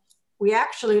we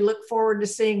actually look forward to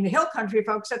seeing the Hill Country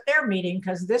folks at their meeting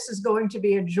because this is going to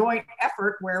be a joint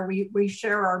effort where we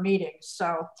share our meetings.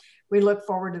 So we look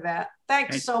forward to that.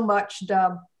 Thanks so much,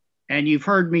 Dub. And you've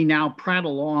heard me now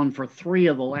prattle on for 3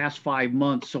 of the last 5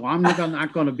 months, so I'm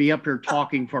not going to be up here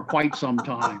talking for quite some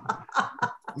time.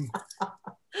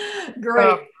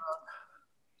 Great.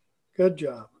 Good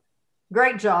job.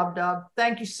 Great job, Dub.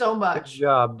 Thank you so much. Good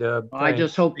job, Dub. I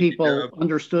just hope people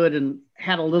understood and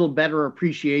had a little better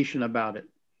appreciation about it.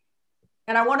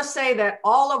 And I want to say that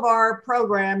all of our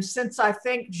programs, since I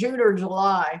think June or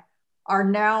July, are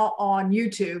now on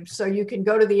YouTube. So you can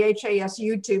go to the HAS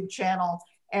YouTube channel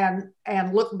and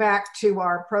look back to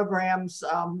our programs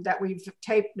that we've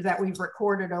taped, that we've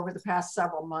recorded over the past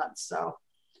several months. So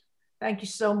thank you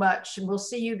so much. And we'll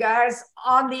see you guys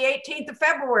on the 18th of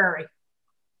February.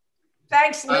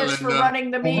 Thanks, Liz, for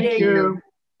running the meeting. Thank you.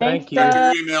 Thank you.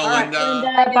 Your email, Linda.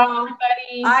 Bye,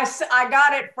 everybody. I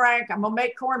got it, Frank. I'm gonna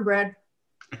make cornbread.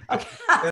 Okay.